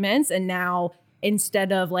arguments. And now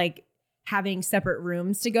instead of like having separate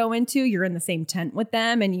rooms to go into, you're in the same tent with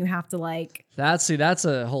them and you have to like that's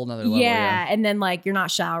a whole nother level. Yeah. And then like you're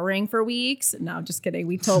not showering for weeks. No, just kidding.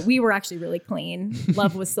 We were actually really clean.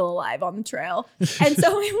 Love was still alive on the trail. And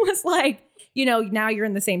so it was like, you know, now you're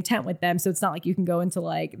in the same tent with them. So it's not like you can go into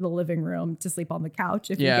like the living room to sleep on the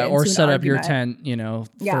couch if you get into or set an up your argument. tent, you know,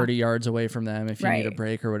 30 yards away from them if you need a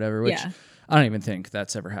break or whatever, which I don't even think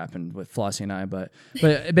that's ever happened with Flossie and I, but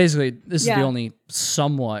basically this is the only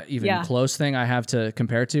somewhat even close thing I have to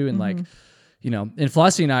compare to. And like, you know, and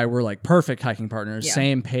Flossie and I were like perfect hiking partners,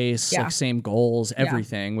 same pace, like same goals,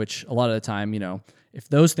 everything, which a lot of the time, you know, if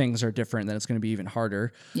those things are different, then it's going to be even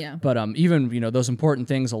harder. Yeah. But even, you know, those important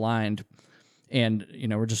things aligned and, you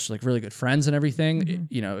know, we're just like really good friends and everything,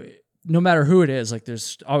 you know, no matter who it is, like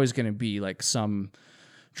there's always going to be like some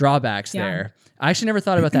drawbacks there. I actually never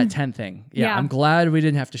thought about that tent thing. I'm glad we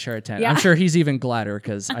didn't have to share a tent. I'm sure he's even gladder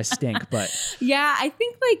because I stink, but I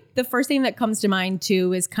think like the first thing that comes to mind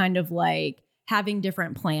too is kind of like having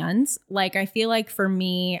different plans. Like I feel like for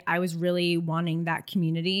me, I was really wanting that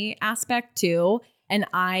community aspect too. And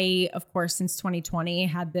I, of course, since 2020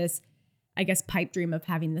 had this, I guess, pipe dream of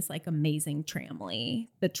having this like amazing tramily,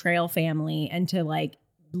 the trail family, and to like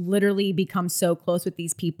literally become so close with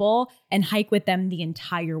these people and hike with them the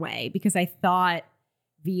entire way, because I thought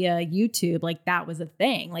via YouTube, like that was a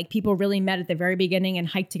thing. Like people really met at the very beginning and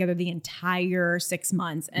hiked together the entire 6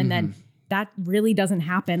 months. And then that really doesn't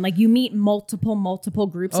happen. Like you meet multiple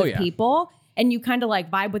groups of people and you kind of like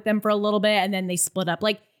vibe with them for a little bit and then they split up.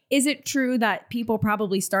 Like, is it true that people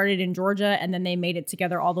probably started in Georgia and then they made it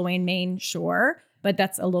together all the way in Maine? Sure. But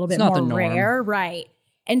that's a little bit more rare. Right.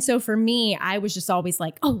 And so for me, I was just always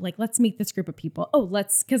like, oh, like, let's meet this group of people. Oh,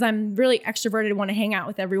 because I'm really extroverted, want to hang out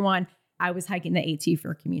with everyone. I was hiking the AT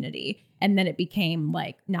for community. And then it became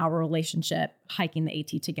like now a relationship, hiking the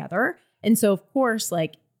AT together. And so of course,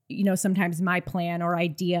 like, you know, sometimes my plan or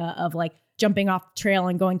idea of like jumping off the trail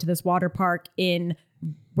and going to this water park in,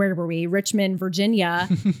 where were we? Richmond, Virginia,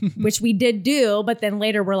 which we did do. But then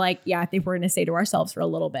later we're like, yeah, I think we're going to stay to ourselves for a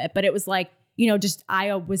little bit. But it was like, you know, just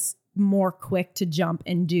I was more quick to jump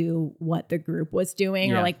and do what the group was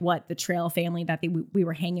doing or like what the trail family that we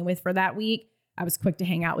were hanging with for that week. I was quick to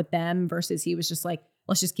hang out with them versus he was just like,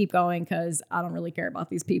 let's just keep going because I don't really care about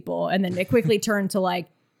these people. And then it quickly turned to like,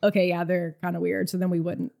 okay, yeah, they're kind of weird. So then we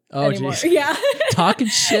wouldn't anymore. Geez. Yeah. Talking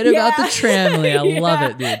shit about the Tramley. I love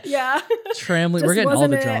it, dude. Yeah. Tramley. We're getting all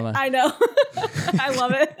the drama. I know. I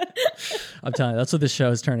love it. I'm telling you, that's what this show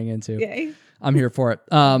is turning into. Yay. I'm here for it.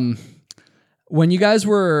 When you guys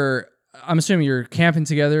were, I'm assuming you're camping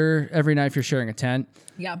together every night if you're sharing a tent.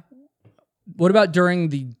 Yeah. What about during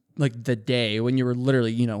the day when you were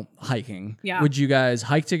literally, hiking? Yeah. Would you guys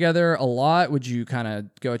hike together a lot? Would you kind of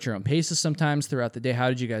go at your own paces sometimes throughout the day? How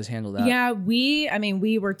did you guys handle that? Yeah, we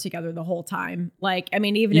were together the whole time. Like, I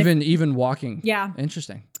mean, even walking. Yeah.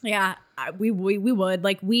 Interesting. Yeah, we would.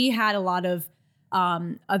 Like, we had a lot of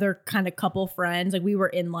other kind of couple friends. Like, we were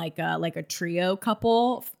in like a trio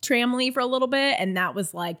couple tramily for a little bit, and that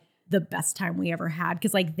was like the best time we ever had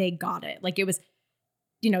because like they got it. Like, it was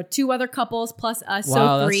 2 other couples plus us,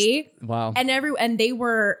 so 3. Wow. And they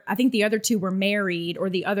were, I think the other 2 were married, or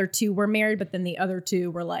the other 2 were married, but then the other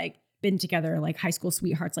 2 were like been together like high school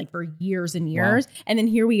sweethearts like for years and years. Wow. And then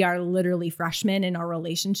here we are, literally freshmen in our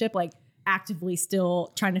relationship, like actively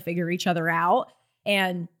still trying to figure each other out.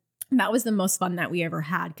 And that was the most fun that we ever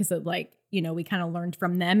had because it like, we kind of learned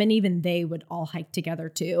from them, and even they would all hike together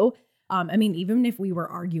too. I mean, even if we were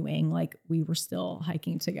arguing, like we were still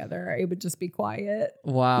hiking together, it would just be quiet.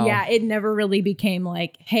 Wow. Yeah. It never really became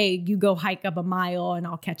like, hey, you go hike up a mile and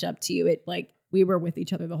I'll catch up to you. It like we were with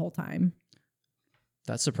each other the whole time.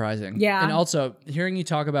 That's surprising. Yeah. And also hearing you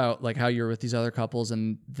talk about like how you're with these other couples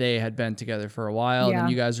and they had been together for a while and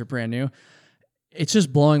you guys are brand new. It's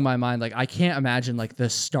just blowing my mind. Like I can't imagine like the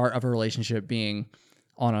start of a relationship being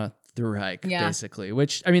on a through hike, basically,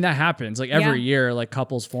 which I mean, that happens like every year, like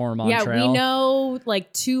couples form on trail. We know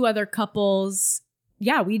like 2 other couples.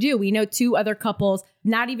 Yeah, we do. We know 2 other couples,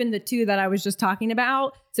 not even the 2 that I was just talking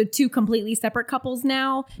about. So 2 completely separate couples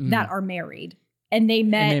now that are married, and they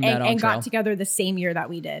met and got together the same year that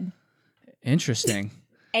we did. Interesting.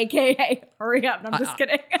 AKA, hurry up. I'm just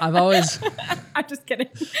kidding. I'm just kidding.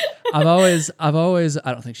 I've always, I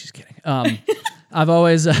don't think she's kidding. I've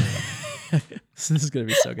always, this is going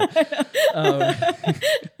to be so good.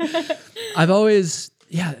 I've always,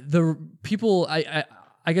 the people, I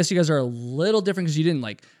guess you guys are a little different because you didn't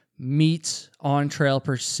like meet on trail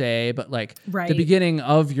per se, but like the beginning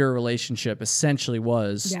of your relationship essentially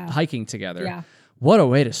was hiking together. Yeah. What a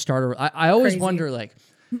way to start. I always wonder, like,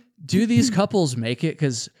 do these couples make it?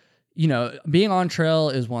 Because, being on trail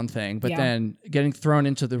is one thing, but then getting thrown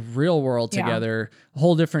into the real world together, a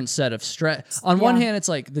whole different set of stress. On one hand, it's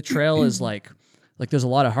like the trail is like there's a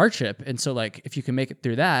lot of hardship. And so like, if you can make it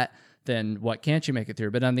through that, then what can't you make it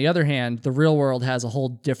through? But on the other hand, the real world has a whole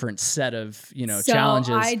different set of,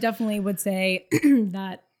 challenges. I definitely would say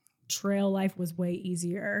that trail life was way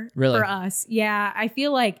easier for us. Yeah. I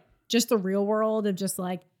feel like just the real world of just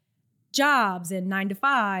like jobs and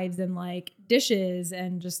 9-to-5s and like dishes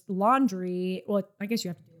and just laundry. Well, I guess you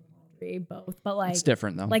have to do laundry both, but like it's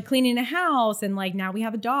different though. Like cleaning a house, and like now we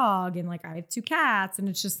have a dog, and like I have 2 cats, and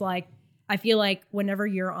it's just like, I feel like whenever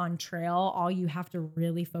you're on trail, all you have to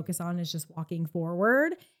really focus on is just walking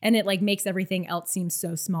forward, and it like makes everything else seem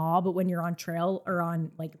so small. But when you're on trail or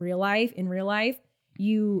on like in real life,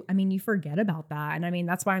 you forget about that. And I mean,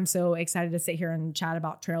 that's why I'm so excited to sit here and chat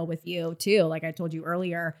about trail with you too. Like I told you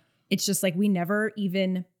earlier, it's just like we never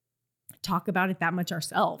even talk about it that much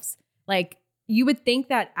ourselves. Like you would think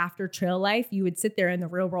that after trail life, you would sit there in the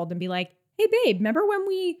real world and be like, hey babe, remember when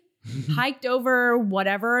we hiked over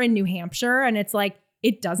whatever in New Hampshire? And it's like,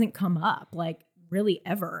 it doesn't come up like really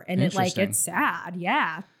ever. And it's sad.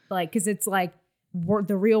 Yeah. Like, cause it's like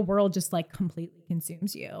the real world just like completely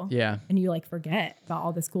consumes you. Yeah. And you like forget about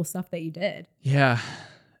all this cool stuff that you did. Yeah.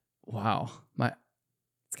 Wow.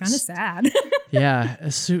 It's kind of sad. Yeah.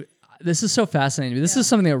 This is so fascinating. This is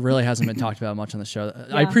something that really hasn't been talked about much on the show.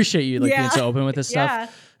 I appreciate you being so open with this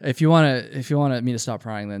stuff. If you want me to stop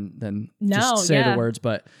prying, then just say the words.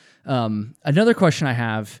 But another question I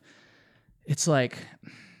have, it's like,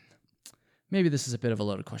 maybe this is a bit of a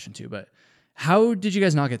loaded question too, but how did you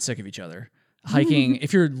guys not get sick of each other hiking?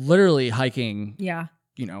 If you're literally hiking,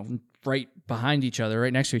 right behind each other,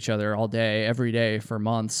 right next to each other all day, every day for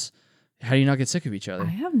months, how do you not get sick of each other? I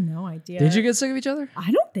have no idea. Did you get sick of each other?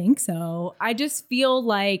 I don't think so. I just feel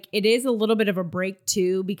like it is a little bit of a break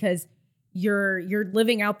too, because you're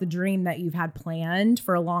living out the dream that you've had planned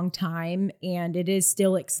for a long time, and it is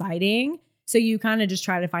still exciting. So you kind of just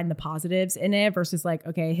try to find the positives in it versus like,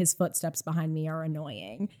 okay, his footsteps behind me are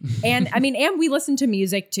annoying. And I mean, and we listen to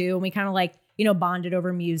music too. And we kind of like bonded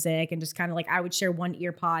over music and just kind of like I would share one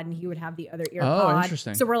ear pod and he would have the other ear Oh, pod.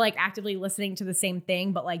 interesting. So we're like actively listening to the same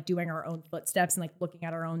thing, but like doing our own footsteps and like looking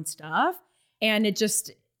at our own stuff. And it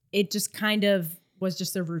just kind of was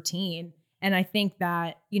just a routine. And I think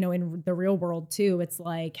that, in the real world too, it's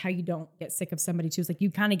like how you don't get sick of somebody too. It's like you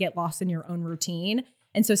kind of get lost in your own routine.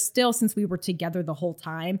 And so still, since we were together the whole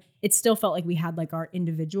time, it still felt like we had like our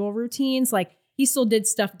individual routines. Like he still did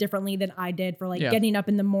stuff differently than I did for like getting up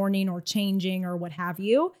in the morning or changing or what have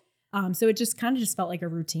you. So it just kind of just felt like a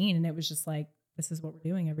routine. And it was just like, this is what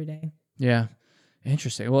we're doing every day. Yeah.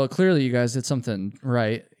 Interesting. Well, clearly you guys did something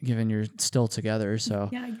right, given you're still together.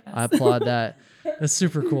 So I applaud that. That's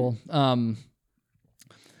super cool.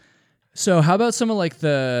 So how about some of like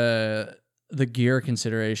the gear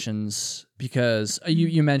considerations? Because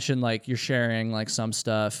you mentioned like you're sharing like some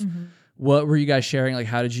stuff. Mm-hmm. What were you guys sharing? Like,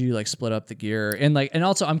 how did you like split up the gear? And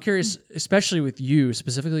also I'm curious, especially with you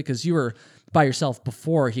specifically, because you were by yourself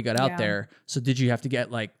before he got out there. So did you have to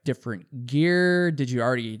get like different gear? Did you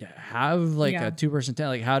already have like a 2-person tent?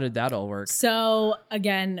 Like, how did that all work? So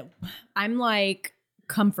again, I'm like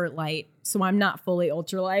comfort light. So I'm not fully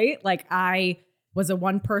ultralight. Like I was a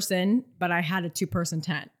 1-person, but I had a 2-person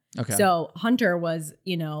tent. Okay. So Hunter was,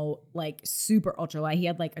 like super ultralight. He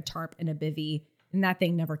had like a tarp and a bivvy. And that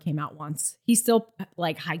thing never came out once. He still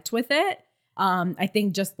like hiked with it. I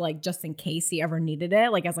think just in case he ever needed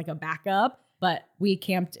it, like as like a backup, but we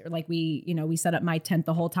camped, like we set up my tent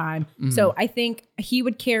the whole time. Mm-hmm. So I think he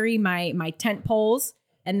would carry my tent poles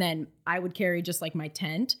and then I would carry just like my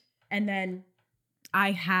tent. And then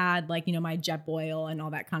I had like, my jet boil and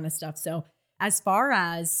all that kind of stuff. So as far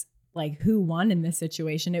as like who won in this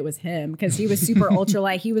situation, it was him because he was super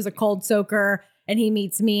ultralight. He was a cold soaker. And he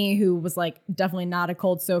meets me, who was like definitely not a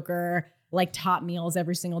cold soaker, liked hot meals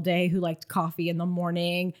every single day, who liked coffee in the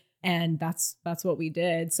morning. And that's what we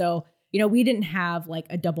did. So, we didn't have like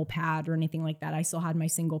a double pad or anything like that. I still had my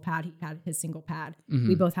single pad. He had his single pad. Mm-hmm.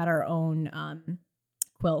 We both had our own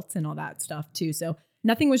quilts and all that stuff too. So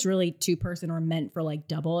nothing was really 2-person or meant for like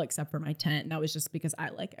double except for my tent. And that was just because I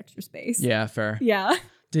like extra space. Yeah, fair. Yeah.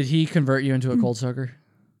 Did he convert you into a cold soaker?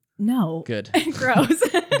 No. Good. Gross.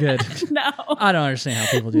 Good. No. I don't understand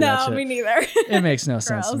how people do that shit. No, me neither. It makes no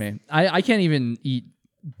sense to me. I can't even eat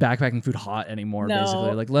backpacking food hot anymore,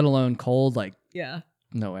 basically. Like, let alone cold. Like,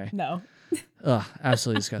 no way. No. Ugh,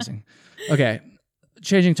 absolutely disgusting. Okay.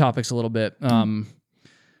 Changing topics a little bit.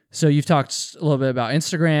 So you've talked a little bit about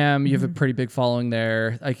Instagram. You have a pretty big following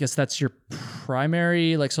there. I guess that's your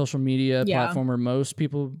primary like social media platform where most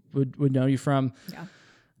people would know you from. Yeah.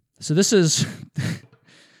 So this is...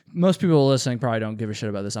 Most people listening probably don't give a shit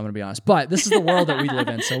about this. I'm going to be honest, but this is the world that we live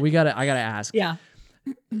in. So I got to ask. Yeah.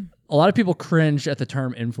 A lot of people cringe at the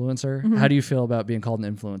term influencer. Mm-hmm. How do you feel about being called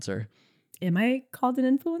an influencer? Am I called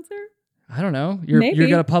an influencer? I don't know. You've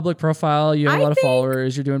got a public profile. You have a lot of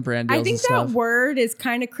followers. You're doing brand deals and stuff. I think that word is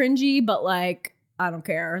kind of cringy, but like, I don't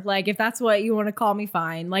care. Like if that's what you want to call me,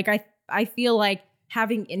 fine. Like I feel like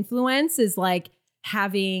having influence is like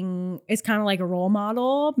it's kind of like a role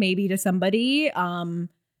model maybe to somebody.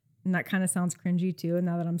 And that kind of sounds cringy too,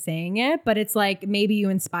 now that I'm saying it. But it's like maybe you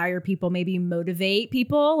inspire people, maybe you motivate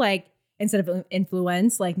people, like instead of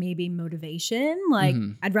influence, like maybe motivation. Like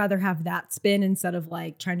I'd rather have that spin instead of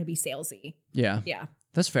like trying to be salesy. Yeah. Yeah.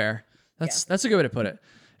 That's fair. That's a good way to put it.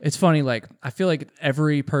 It's funny. Like I feel like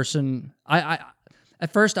every person, I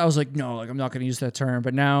at first I was like, no, like I'm not going to use that term.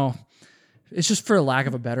 But now it's just for lack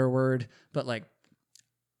of a better word. But like,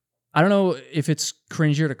 I don't know if it's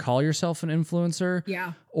cringier to call yourself an influencer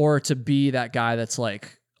or to be that guy that's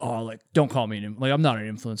like, oh, like, don't call me like, I'm not an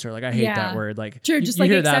influencer. Like, I hate that word. Like, sure, just you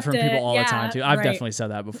like hear that from it. people all the time too. I've definitely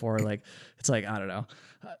said that before. Like, it's like, I don't know.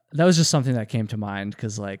 That was just something that came to mind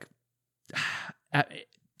because like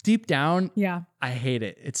deep down, I hate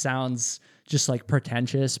it. It sounds just like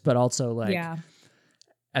pretentious, but also like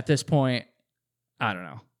at this point, I don't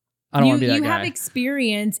know. I don't want to be that guy. You have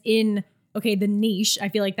experience in... Okay, the niche, I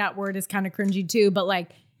feel like that word is kind of cringy too, but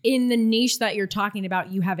like in the niche that you're talking about,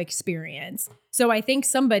 you have experience. So I think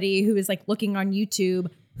somebody who is like looking on YouTube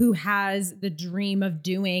who has the dream of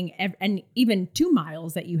doing and even 2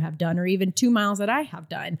 miles that you have done or even 2 miles that I have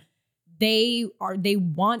done, they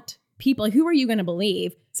want people. Like, who are you going to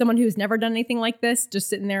believe? Someone who's never done anything like this, just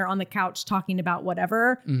sitting there on the couch talking about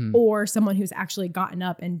whatever, or someone who's actually gotten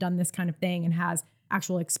up and done this kind of thing and has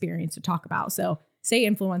actual experience to talk about. So say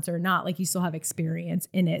influencer or not, like you still have experience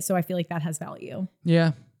in it. So I feel like that has value.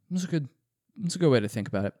 Yeah, that's a good way to think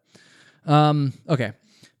about it. Okay.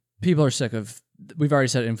 People are sick of, we've already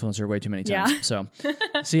said influencer way too many times. Yeah. So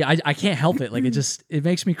see, I can't help it. Like it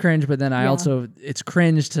makes me cringe, but then it's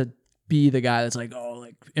cringe to be the guy that's like, oh,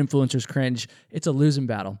 like influencers cringe. It's a losing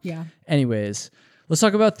battle. Yeah. Anyways, let's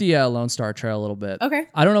talk about the Lone Star Trail a little bit. Okay.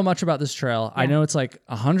 I don't know much about this trail. Yeah. I know it's like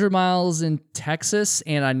 100 miles in Texas,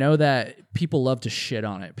 and I know that people love to shit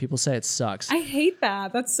on it. People say it sucks. I hate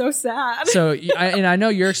that. That's so sad. So, and I know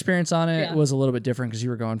your experience on it Yeah. was a little bit different because you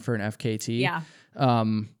were going for an FKT. Yeah.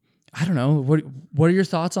 I don't know. What are your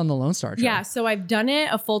thoughts on the Lone Star Trail? Yeah, so I've done it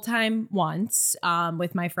a full time once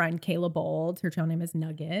with my friend Kayla Bold. Her trail name is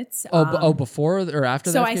Nuggets. Before or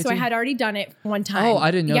after so the FKT? So I had already done it one time. Oh, I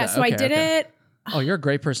didn't know that. Yeah, so Okay, I did okay. it Oh, you're a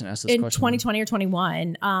great person to ask this in question. 2020 or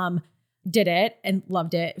 21. Did it and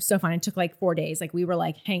loved it. It was so fun. It took like 4 days. Like we were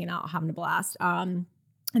like hanging out, having a blast. And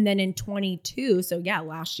then in 22, so yeah,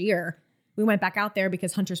 last year, we went back out there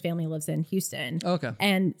because Hunter's family lives in Houston. Okay.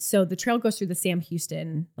 And so the trail goes through the Sam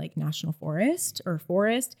Houston like National Forest.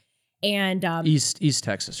 And East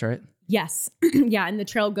Texas, right? yes. Yeah. And the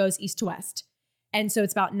trail goes east to west. And so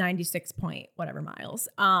it's about 96 point whatever miles.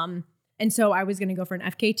 And so I was going to go for an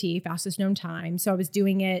FKT, fastest known time. So I was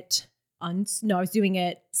doing it I was doing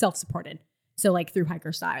it self-supported. So like through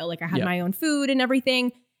hiker style, like I had my own food and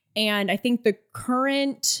everything. And I think the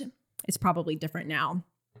current, it's probably different now.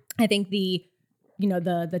 I think the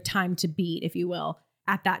time to beat, if you will,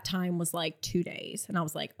 at that time was like 2 days. And I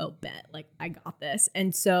was like, oh, bet, like I got this.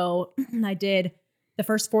 And so I did the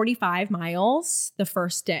first 45 miles the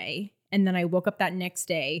first day. And then I woke up that next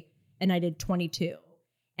day and I did 22.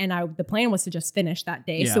 And the plan was to just finish that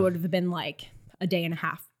day. Yeah. So it would have been like a day and a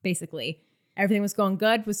half, basically. Everything was going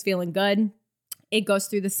good, was feeling good. It goes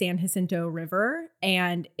through the San Jacinto River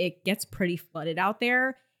and it gets pretty flooded out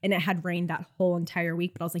there. And it had rained that whole entire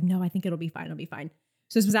week. But I was like, no, I think it'll be fine. It'll be fine.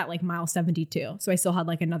 So this was at like mile 72. So I still had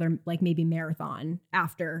like another like maybe marathon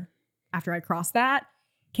after I crossed that.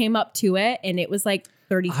 Came up to it and it was like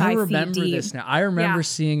 35 feet deep. I remember this now. I remember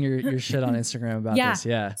seeing your shit on Instagram about this.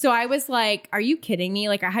 Yeah. So I was like, are you kidding me?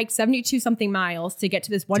 Like I hiked 72 something miles to get to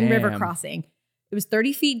this one river crossing. It was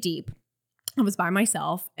 30 feet deep. I was by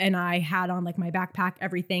myself and I had on like my backpack,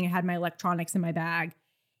 everything. I had my electronics in my bag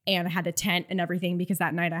and I had a tent and everything because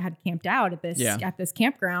that night I had camped out at this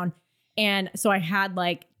campground. And so I had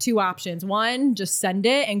like two options. One, just send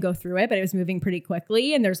it and go through it, but it was moving pretty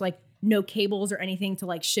quickly. And there's like no cables or anything to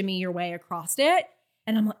like shimmy your way across it.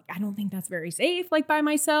 And I'm like, I don't think that's very safe, like by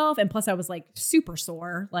myself. And plus I was like super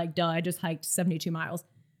sore, like duh, I just hiked 72 miles.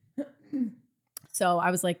 So I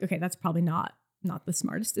was like, okay, that's probably not the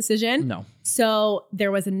smartest decision. No. So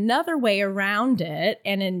there was another way around it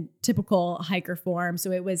and in typical hiker form.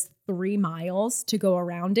 So it was 3 miles to go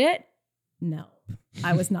around it. No,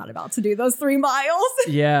 I was not about to do those 3 miles.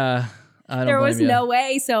 Yeah. There was no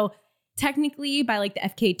way. So technically by like the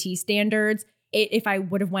FKT standards, if I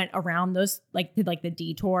would have went around those, like did like the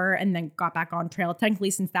detour and then got back on trail, technically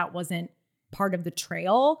since that wasn't part of the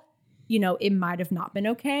trail, it might have not been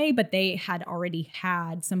okay, but they had already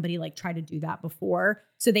had somebody like try to do that before.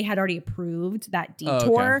 So they had already approved that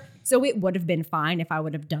detour. Okay. So it would have been fine if I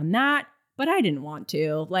would have done that, but I didn't want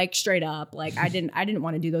to, like straight up, like I didn't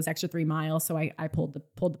want to do those extra 3 miles. So I pulled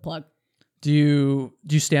the plug. Do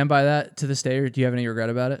you stand by that to this day or do you have any regret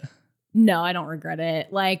about it? No, I don't regret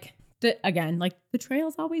it. Like the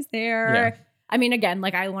trail's always there. Yeah. I mean, again,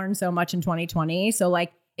 like I learned so much in 2020. So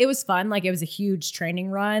like, it was fun. Like it was a huge training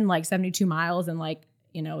run, like 72 miles in like,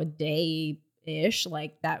 a day-ish.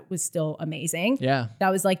 Like that was still amazing. Yeah. That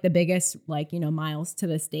was like the biggest, like, miles to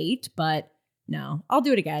this date. But no, I'll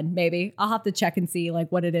do it again. Maybe I'll have to check and see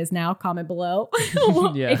like what it is now. Comment below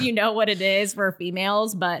if you know what it is for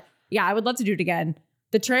females. But yeah, I would love to do it again.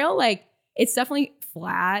 The trail, like it's definitely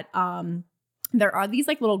flat. There are these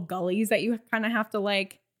like little gullies that you kind of have to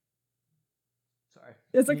like. Sorry.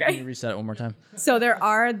 It's okay. Can you reset it one more time? So there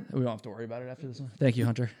are. We don't have to worry about it after this one. Thank you,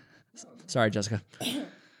 Hunter. Sorry, Jessica.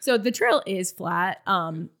 So the trail is flat.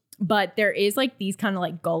 But there is like these kind of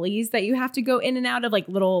like gullies that you have to go in and out of, like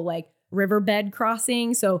little like riverbed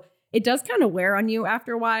crossings. So it does kind of wear on you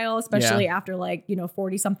after a while, especially after like,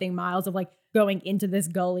 40 something miles of like going into this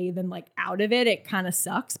gully, then like out of it. It kind of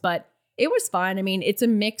sucks, but it was fun. I mean, it's a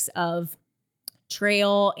mix of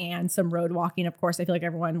trail and some road walking. Of course, I feel like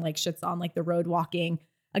everyone like shits on like the road walking.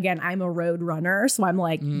 Again, I'm a road runner, so I'm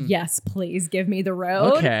like, yes, please give me the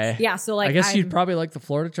road. Okay. Yeah. So like, I guess you'd probably like the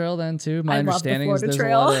Florida Trail then too. My understanding is there's a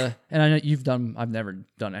lot of, and I know I've never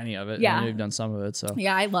done any of it. Yeah. I know you've done some of it. So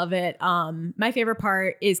yeah, I love it. My favorite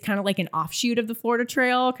part is kind of like an offshoot of the Florida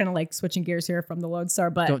Trail, kind of like switching gears here from the Lone Star,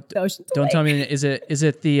 but don't tell me, is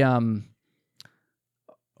it the,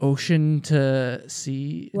 ocean to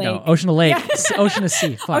sea? Lake. No, ocean to lake. Yeah. Ocean to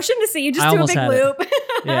sea. Fuck. Ocean to sea. You just do a big loop.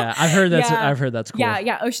 Yeah, I've heard that's Yeah. I've heard that's cool.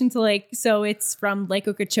 Yeah, ocean to lake. So it's from Lake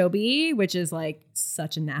Okeechobee, which is like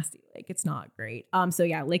such a nasty lake. It's not great. So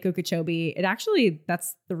yeah, Lake Okeechobee. It actually,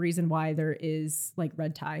 that's the reason why there is like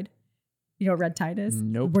red tide. You know what red tide is?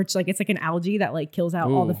 Nope. Which like it's like an algae that like kills out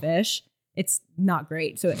all the Ooh. fish. It's not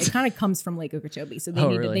great. So it kind of comes from Lake Okeechobee. So they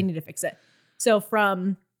really? need to fix it. So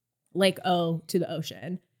from Lake O to the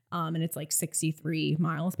ocean. And it's like 63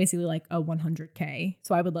 miles, basically like a 100K.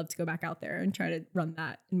 So I would love to go back out there and try to run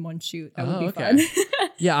that in one shoot. That would be fun.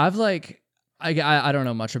 Yeah, I've like, I don't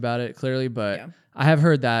know much about it clearly, but Yeah. I have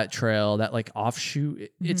heard that trail, that like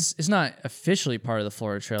offshoot. It's not officially part of the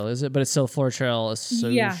Florida Trail, is it? But it's still Florida Trail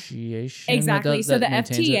Association. Exactly. So the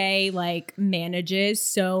maintains it. FTA like manages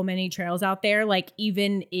so many trails out there. Like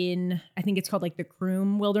even in, I think it's called like the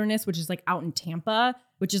Croom Wilderness, which is like out in Tampa,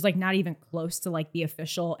 which is like not even close to like the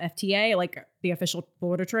official FTA, like the official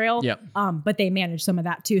Florida Trail. Yep. But they manage some of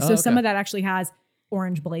that too. So some of that actually has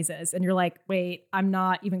orange blazes, and you're like, wait, I'm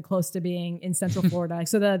not even close to being in Central Florida.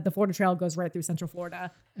 So the Florida Trail goes right through Central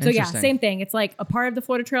Florida. So yeah, same thing. It's like a part of the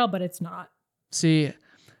Florida Trail, but it's not. See,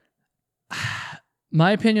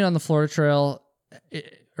 my opinion on the Florida Trail,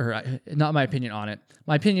 or not my opinion on it,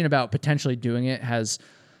 my opinion about potentially doing it has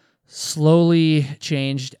slowly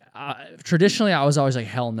changed. Traditionally, I was always like,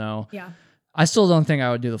 hell no. Yeah. I still don't think I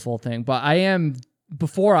would do the full thing, but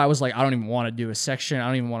before I was like, I don't even want to do a section. I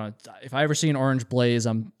don't even want to, if I ever see an orange blaze,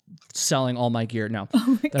 I'm selling all my gear. No,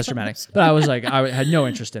 that's dramatic. But I was like, I had no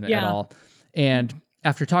interest in it at all. And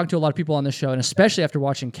after talking to a lot of people on this show, and especially after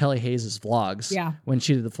watching Kelly Hayes' vlogs, when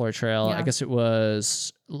she did the Florida Trail, I guess it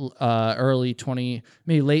was early 20,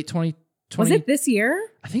 maybe late 2020. Was it this year?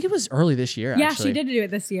 I think it was early this year. Yeah, actually. she did do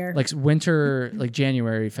it this year. Like winter, like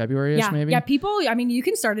January, February-ish maybe. Yeah, people, I mean, you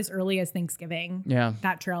can start as early as Thanksgiving. Yeah.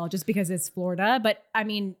 That trail, just because it's Florida. But I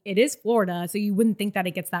mean, it is Florida, so you wouldn't think that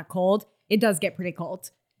it gets that cold. It does get pretty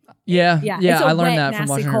cold. Yeah. I learned wet, that from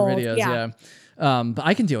watching her cold. videos. Yeah. But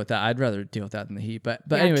I can deal with that. I'd rather deal with that than the heat. But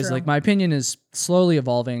Yeah, anyways, true. like my opinion is slowly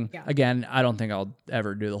evolving. Yeah. Again, I don't think I'll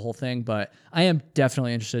ever do the whole thing, but I am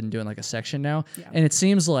definitely interested in doing like a section now. Yeah. And it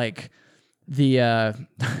seems like the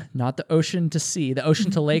not the ocean to sea, the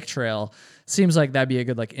ocean to lake trail seems like that'd be a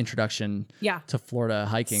good like introduction to Florida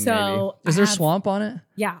hiking. So maybe. Is there swamp on it?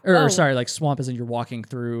 Yeah. Or sorry, like swamp as in you're walking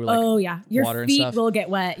through like your water and feet stuff. will get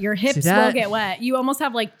wet. Your hips will get wet. You almost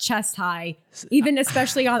have like chest high, even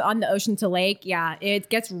especially on the ocean to lake. Yeah, it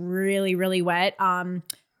gets really, really wet.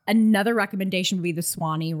 Another recommendation would be the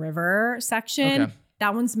Swanee River section. Okay.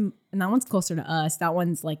 That one's closer to us. That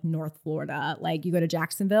one's like North Florida. Like you go to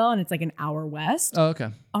Jacksonville and it's like an hour west. Oh, okay.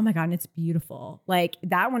 Oh my God, and it's beautiful. Like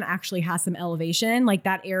that one actually has some elevation. Like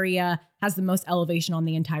that area has the most elevation on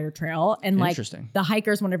the entire trail. And like the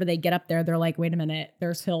hikers, whenever they get up there, they're like, wait a minute,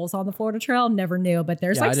 there's hills on the Florida Trail. Never knew, but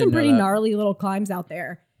there's like some pretty gnarly little climbs out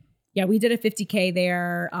there. Yeah, we did a 50K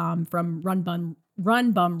there from Run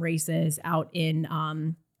Bum races out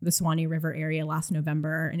in the Swanee River area last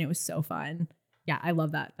November, and it was so fun. Yeah, I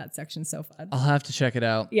love that. That section's so fun. I'll have to check it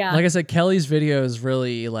out. Yeah. Like I said, Kelly's videos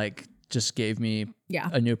really like just gave me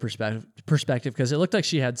a new perspective because it looked like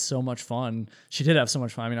she had so much fun. She did have so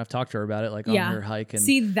much fun. I mean, I've talked to her about it like on her hike. And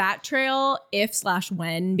see that trail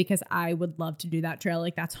when, because I would love to do that trail.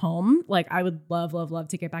 Like that's home. Like I would love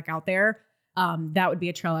to get back out there. That would be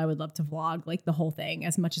a trail I would love to vlog like the whole thing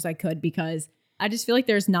as much as I could, because I just feel like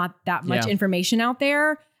there's not that much information out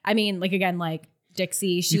there. I mean, like again, like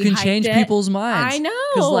Dixie, she you can change people's minds. I know.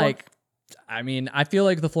 Because like, I mean, I feel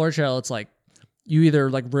like the Florida Trail, it's like you either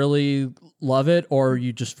like really love it or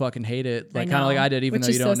you just fucking hate it. Like kind of like I did, even though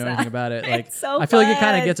you don't know anything about it. Like I feel like it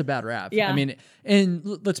kind of gets a bad rap. Yeah. I mean, and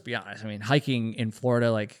let's be honest. I mean, hiking in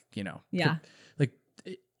Florida, like, you know,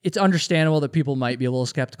 it's understandable that people might be a little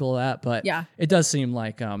skeptical of that, but it does seem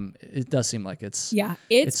like it's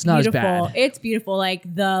it's not beautiful. as bad. It's beautiful,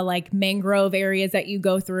 like the like mangrove areas that you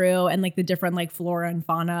go through and like the different like flora and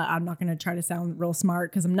fauna. I'm not going to try to sound real smart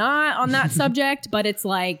because I'm not on that subject, but it's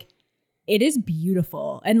like it is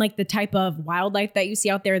beautiful, and like the type of wildlife that you see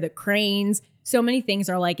out there, the cranes, so many things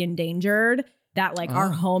are like endangered that like are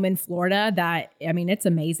home in Florida. That, I mean, it's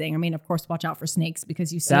amazing. I mean, of course, watch out for snakes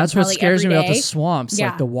because you see that's them what scares me every about the day. swamps,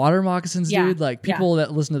 like the water moccasins, dude. Like people Yeah.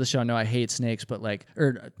 that listen to the show know I hate snakes, but like,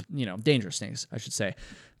 or you know, dangerous snakes, I should say.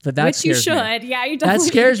 But that Which you scares should, me. yeah, you That definitely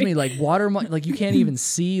scares me. Like like you can't even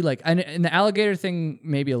see. Like, and the alligator thing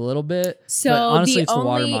maybe a little bit. So but honestly, it's the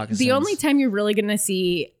water moccasins. The only time you're really gonna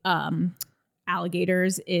see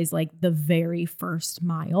alligators is like the very first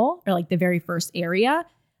mile or like the very first area.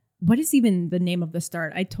 What is even the name of the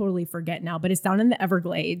start? I totally forget now, but it's down in the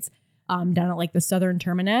Everglades, down at like the southern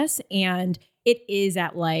terminus. And it is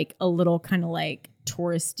at like a little kind of like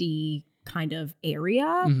touristy kind of area.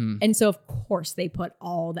 Mm-hmm. And so of course they put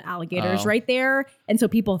all the alligators Oh. right there. And so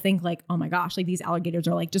people think like, oh my gosh, like these alligators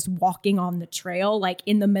are like just walking on the trail, like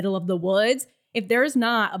in the middle of the woods. If there's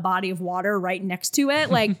not a body of water right next to it,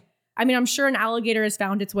 like, I mean, I'm sure an alligator has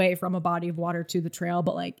found its way from a body of water to the trail,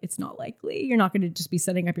 but like, it's not likely. You're not going to just be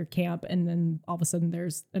setting up your camp and then all of a sudden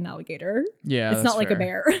there's an alligator. Yeah. It's not like a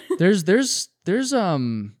bear. There's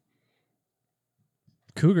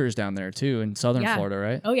cougars down there too in southern Florida,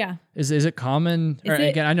 right? Oh yeah. Is it common?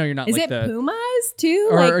 Again, I know you're not is like it pumas too?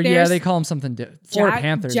 or like yeah, they call them something Florida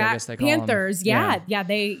panthers, I guess they call panthers.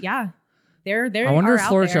 them. They're I wonder if out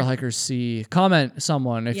Florida there. Trail hikers see. Comment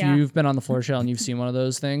someone if you've been on the Florida Trail and you've seen one of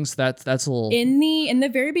those things. That's a little in the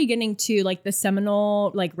very beginning too, like the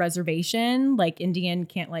Seminole like reservation, like Indian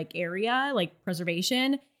area, like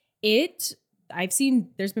preservation. I've seen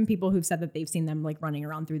there's been people who've said that they've seen them like running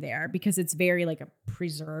around through there because it's very like a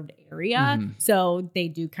preserved area. Mm-hmm. So they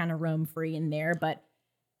do kind of roam free in there. But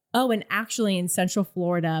and actually in Central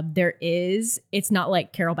Florida, it's not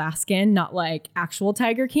like Carol Baskin, not like actual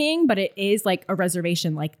Tiger King, but it is like a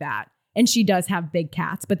reservation like that. And she does have big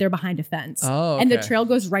cats, but they're behind a fence. Oh, okay. And the trail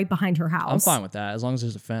goes right behind her house. I'm fine with that as long as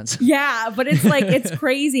there's a fence. Yeah, but it's like, it's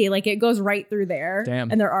crazy. Like it goes right through there. Damn.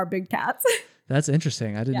 And there are big cats. That's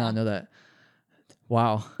interesting. I did not know that.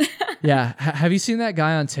 Wow. Yeah. Have you seen that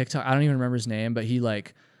guy on TikTok? I don't even remember his name, but he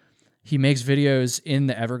makes videos in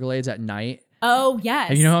the Everglades at night. Oh,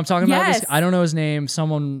 yes. You know who I'm talking about? Yes. I don't know his name.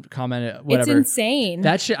 Someone commented, whatever. It's insane.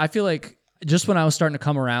 That shit, I feel like just when I was starting to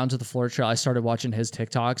come around to the Florida Trail, I started watching his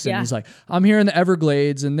TikToks and he's like, I'm here in the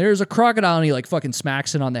Everglades and there's a crocodile and he like fucking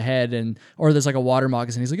smacks it on the head or there's like a water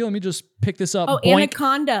moccasin. He's like, let me just pick this up. Oh, boink.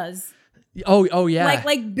 Anacondas. Oh yeah.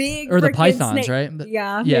 Like big. Or the pythons, snake. right?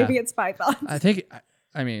 Yeah, Yeah. maybe it's pythons. I think,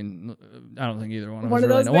 I mean, I don't think either one of us One of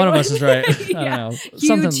really those know. big One of ones. us is right. I don't know.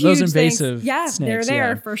 Something, those invasive things. snakes. They're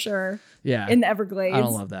there for sure. Yeah. In the Everglades. I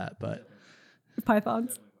don't love that, but.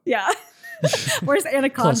 Pythons. Yeah. Where's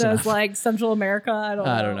anacondas? Like Central America? I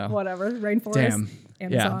don't know. Whatever. Rainforest. Damn.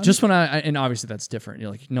 Amazon. Yeah. Just when and obviously that's different. You're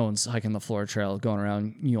like, no one's hiking the Florida Trail going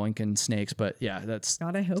around yoinking snakes, but yeah, that's.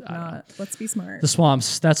 God, I hope not. Let's be smart. The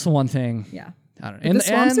swamps, that's the one thing. Yeah. I don't know. But And the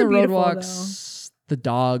swamps the are road beautiful, walks, the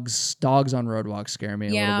dogs on road walks scare me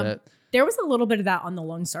a little bit. There was a little bit of that on the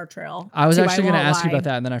Lone Star Trail. I was too, actually going to won't ask you lie. about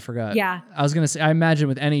that, and then I forgot. Yeah. I was going to say, I imagine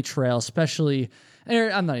with any trail, especially,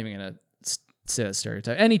 I'm not even going to say that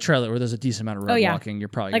stereotype. Any trail where there's a decent amount of road walking, you're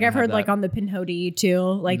probably like gonna I've heard have like that. on the Pinhoti too.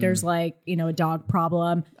 Like there's like, a dog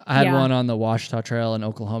problem. I had one on the Washita Trail in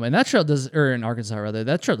Oklahoma, and that trail in Arkansas rather,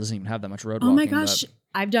 that trail doesn't even have that much road walking. Oh my gosh.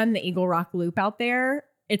 I've done the Eagle Rock Loop out there.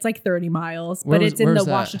 It's like 30 miles, Where but was- it's in where's the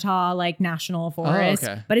that? Washita like National Forest.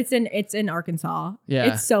 okay. But it's in Arkansas. Yeah.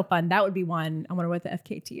 It's so fun. That would be one. I wonder what the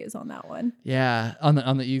FKT is on that one. Yeah, on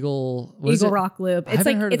the Eagle. What is Eagle it? Rock Loop. I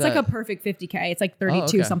haven't heard of It's like that. a perfect 50K. It's like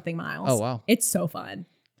 32 okay. something miles. Oh, wow. It's so fun.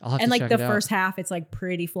 I'll have And to like check the it out. first half, it's like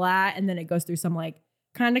pretty flat, and then it goes through some like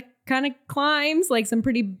kind of climbs, like some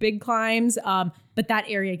pretty big climbs. But that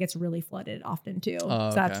area gets really flooded often too.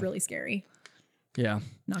 Oh, So that's okay. really scary. Yeah.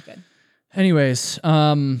 Not good. Anyways,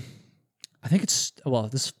 I think it's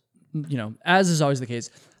this, as is always the case.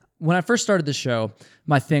 When I first started the show,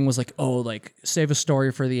 my thing was like, save a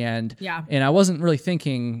story for the end. Yeah. And I wasn't really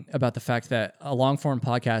thinking about the fact that a long form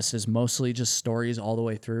podcast is mostly just stories all the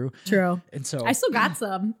way through. True. And so I still got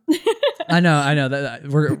some. I know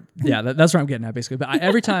that that's where I'm getting at basically. But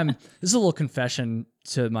every time, this is a little confession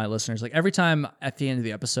to my listeners. Like every time at the end of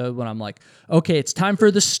the episode, when I'm like, okay, it's time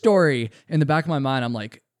for the story, in the back of my mind, I'm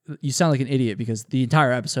like, you sound like an idiot because the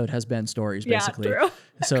entire episode has been stories basically. Yeah, true.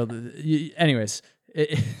 So anyways,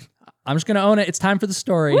 I'm just going to own it. It's time for the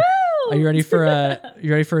story. Woo! Are you ready for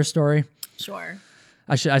a story? Sure.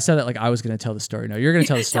 I said that like I was going to tell the story. No, you're going to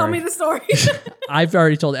tell the story. Tell me the story. I've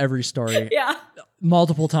already told every story. Yeah.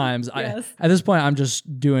 Multiple times. Yes. At this point, I'm just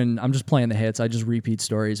playing the hits. I just repeat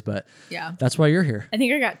stories, but Yeah. that's why you're here. I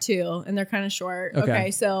think I got two, and they're kind of short. Okay.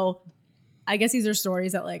 Okay. So I guess these are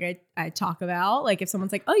stories that like I talk about. Like if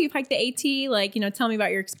someone's like, oh, you've hiked the AT, like, tell me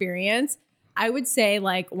about your experience. I would say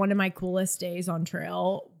like one of my coolest days on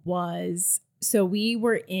trail was, so we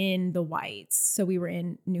were in the Whites. So we were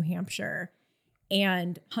in New Hampshire,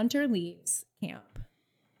 and Hunter leaves camp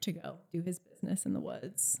to go do his business in the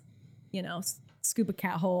woods, scoop a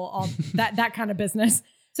cat hole, all that kind of business.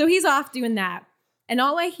 So he's off doing that. And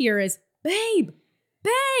all I hear is, babe,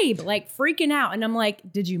 like freaking out. And I'm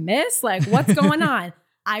like, did you miss? Like, what's going on?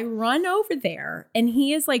 I run over there, and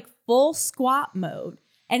he is like full squat mode.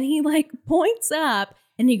 And he like points up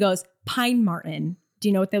and he goes, pine marten. Do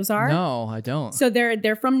you know what those are? No, I don't. So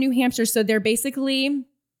they're from New Hampshire. So they're in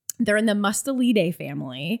the Mustelidae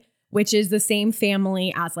family, which is the same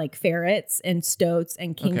family as like ferrets and stoats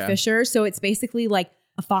and kingfishers. So it's basically like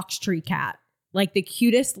a fox tree cat, like the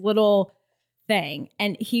cutest little thing.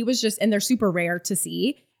 And he was just, and they're super rare to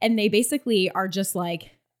see. And they basically are just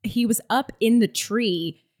like, he was up in the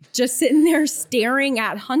tree, just sitting there staring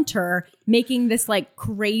at Hunter, making this like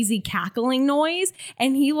crazy cackling noise.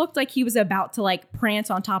 And he looked like he was about to like prance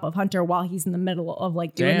on top of Hunter while he's in the middle of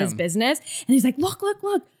like doing his business. And he's like, look,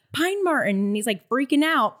 Pine Marten. And he's like freaking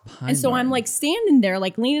out. And so I'm like standing there,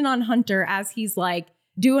 like leaning on Hunter as he's like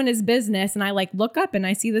doing his business. And I like look up and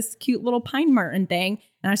I see this cute little Pine Marten thing.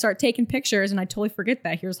 And I start taking pictures and I totally forget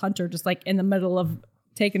that here's Hunter just like in the middle of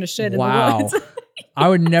taking a shit in the woods. I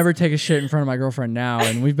would never take a shit in front of my girlfriend now.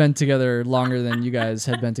 And we've been together longer than you guys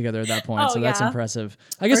had been together at that point. So that's impressive.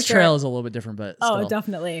 I guess trail is a little bit different, but still.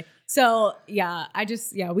 Definitely. So yeah,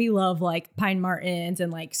 we love like Pine Martens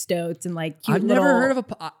and like stoats and like cute never heard of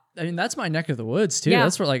I mean, that's my neck of the woods too. Yeah.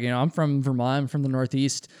 That's where like, I'm from Vermont, I'm from the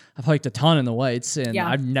Northeast. I've hiked a ton in the Whites and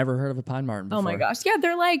I've never heard of a Pine Marten before. Oh my gosh. Yeah.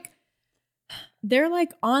 They're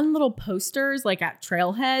like on little posters, like at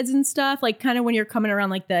trailheads and stuff, like kind of when you're coming around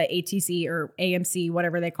like the ATC or AMC,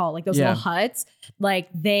 whatever they call it, like those little huts, like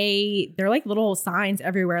they're like little signs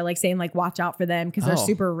everywhere, like saying like, watch out for them. Cause they're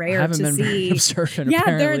super rare to see. Surfing, yeah.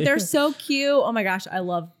 Apparently. They're so cute. Oh my gosh. I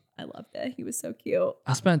loved it. He was so cute.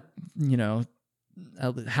 I spent,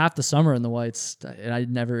 half the summer in the Whites and I've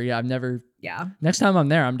never. Next time I'm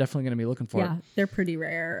there, I'm definitely going to be looking for it. Yeah. They're pretty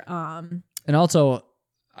rare. And also,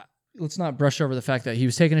 let's not brush over the fact that he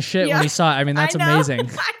was taking a shit when he saw it. I mean, that's amazing.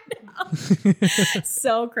 I know.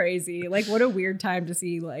 So crazy. Like, what a weird time to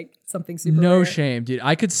see like something super No rare. shame, dude.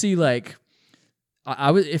 I could see like,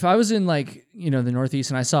 if I was in like, the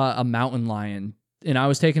Northeast and I saw a mountain lion and I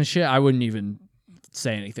was taking a shit, I wouldn't even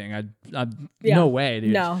say anything. No way,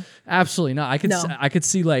 dude. No, absolutely not. I could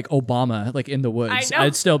see like Obama like in the woods.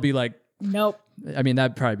 I'd still be like, nope. I mean,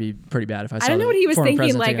 that'd probably be pretty bad if I saw. I don't know what he was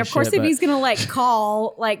thinking. Like, of course, if he's gonna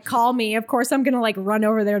call me, of course I'm gonna like run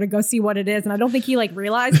over there to go see what it is. And I don't think he like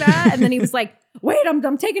realized that. And then he was like, "Wait,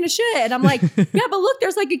 I'm taking a shit." And I'm like, "Yeah, but look,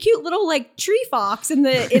 there's like a cute little like tree fox in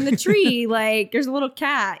the tree. Like, there's a little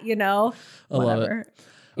cat, I love it.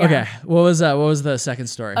 Yeah. Okay, what was the second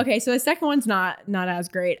story? Okay, so the second one's not as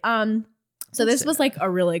great. So this was like a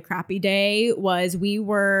really crappy day.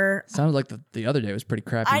 Sounded like the other day was pretty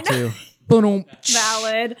crappy too. Boom.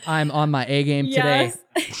 Valid. I'm on my A game today.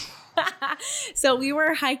 So we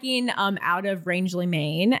were hiking out of Rangeley,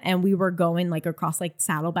 Maine, and we were going like across like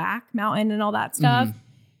Saddleback Mountain and all that stuff.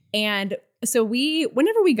 And so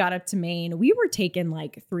whenever we got up to Maine, we were taking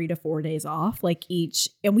like 3 to 4 days off, like each,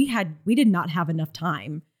 and we did not have enough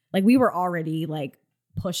time. Like we were already like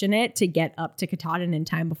pushing it to get up to Katahdin in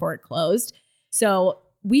time before it closed. So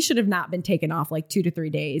we should have not been taken off like 2 to 3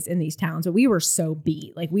 days in these towns. But we were so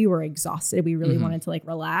beat, like we were exhausted. We really wanted to like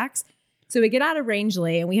relax. So we get out of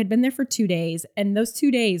Rangeley and we had been there for 2 days. And those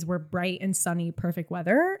 2 days were bright and sunny, perfect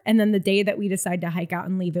weather. And then the day that we decided to hike out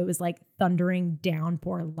and leave, it was like thundering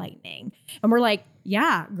downpour lightning. And we're like,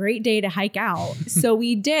 yeah, great day to hike out. So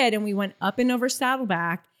we did. And we went up and over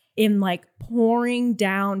Saddleback in like pouring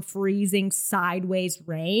down, freezing sideways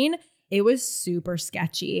rain. It was super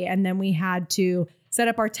sketchy. And then we had to set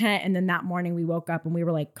up our tent. And then that morning we woke up and we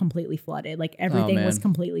were like completely flooded. Like everything was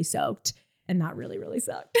completely soaked. And that really, really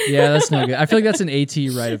sucked. Yeah, that's no good. I feel like that's an AT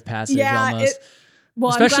rite of passage almost.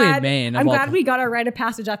 Especially in Maine. I'm glad we got our rite of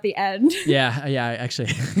passage at the end. Yeah, actually.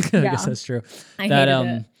 I guess that's true. I hated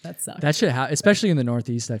it. That sucked. That should happen, especially in the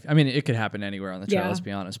Northeast. I mean, it could happen anywhere on the trail, let's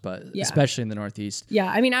be honest, but especially in the Northeast. Yeah,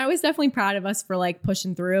 I mean, I was definitely proud of us for like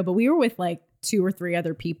pushing through, but we were with like 2 or 3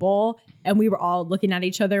 other people and we were all looking at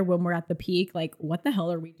each other when we're at the peak, like, what the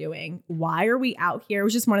hell are we doing? Why are we out here? It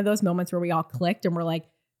was just one of those moments where we all clicked and we're like,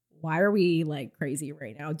 why are we like crazy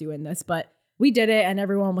right now doing this? But we did it and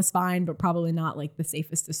everyone was fine, but probably not like the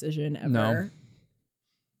safest decision ever. No.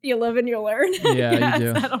 You live and you learn. Yeah,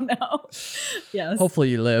 you do. I don't know. Yes. Hopefully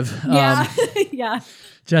you live. Yeah. Yeah.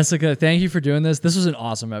 Jessika, thank you for doing this. This was an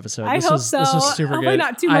awesome episode. This was super good. Hopefully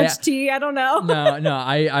not too much tea. I don't know. No.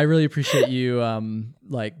 I really appreciate you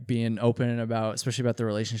like being open about, especially about the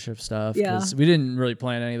relationship stuff. Because we didn't really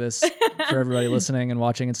plan any of this for everybody listening and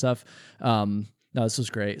watching and stuff. No, this was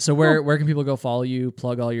great. So where can people go follow you,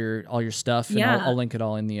 plug all your stuff? And I'll link it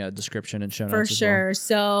all in the description and show notes. For sure. Well.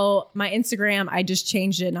 So my Instagram, I just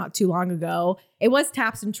changed it not too long ago. It was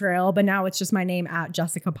Taps and Trail, but now it's just my name at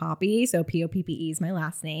Jessika Poppe. So Poppe is my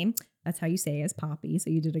last name. That's how you say it, is Poppe. So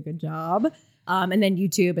you did a good job. And then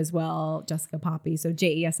YouTube as well, Jessika Poppe. So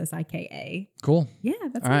Jessika. Cool. Yeah,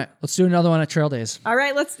 that's all right. Let's do another one at Trail Days. All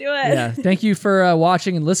right, let's do it. Yeah. Thank you for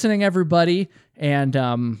watching and listening, everybody. And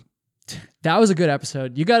that was a good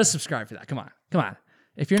episode. You got to subscribe for that. Come on.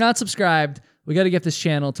 If you're not subscribed, we got to get this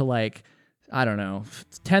channel to like, I don't know,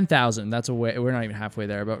 10,000. That's a way. We're not even halfway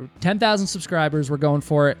there, but 10,000 subscribers. We're going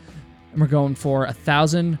for it. And we're going for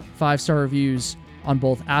 1,000 5-star reviews on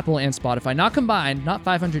both Apple and Spotify. Not combined, not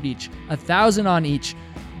 500 each, 1,000 on each.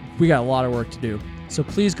 We got a lot of work to do. So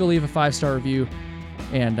please go leave a 5-star review.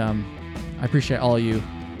 And I appreciate all of you.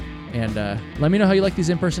 And let me know how you like these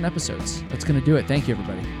in-person episodes. That's going to do it. Thank you,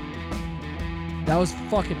 everybody. That was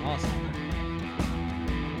fucking awesome.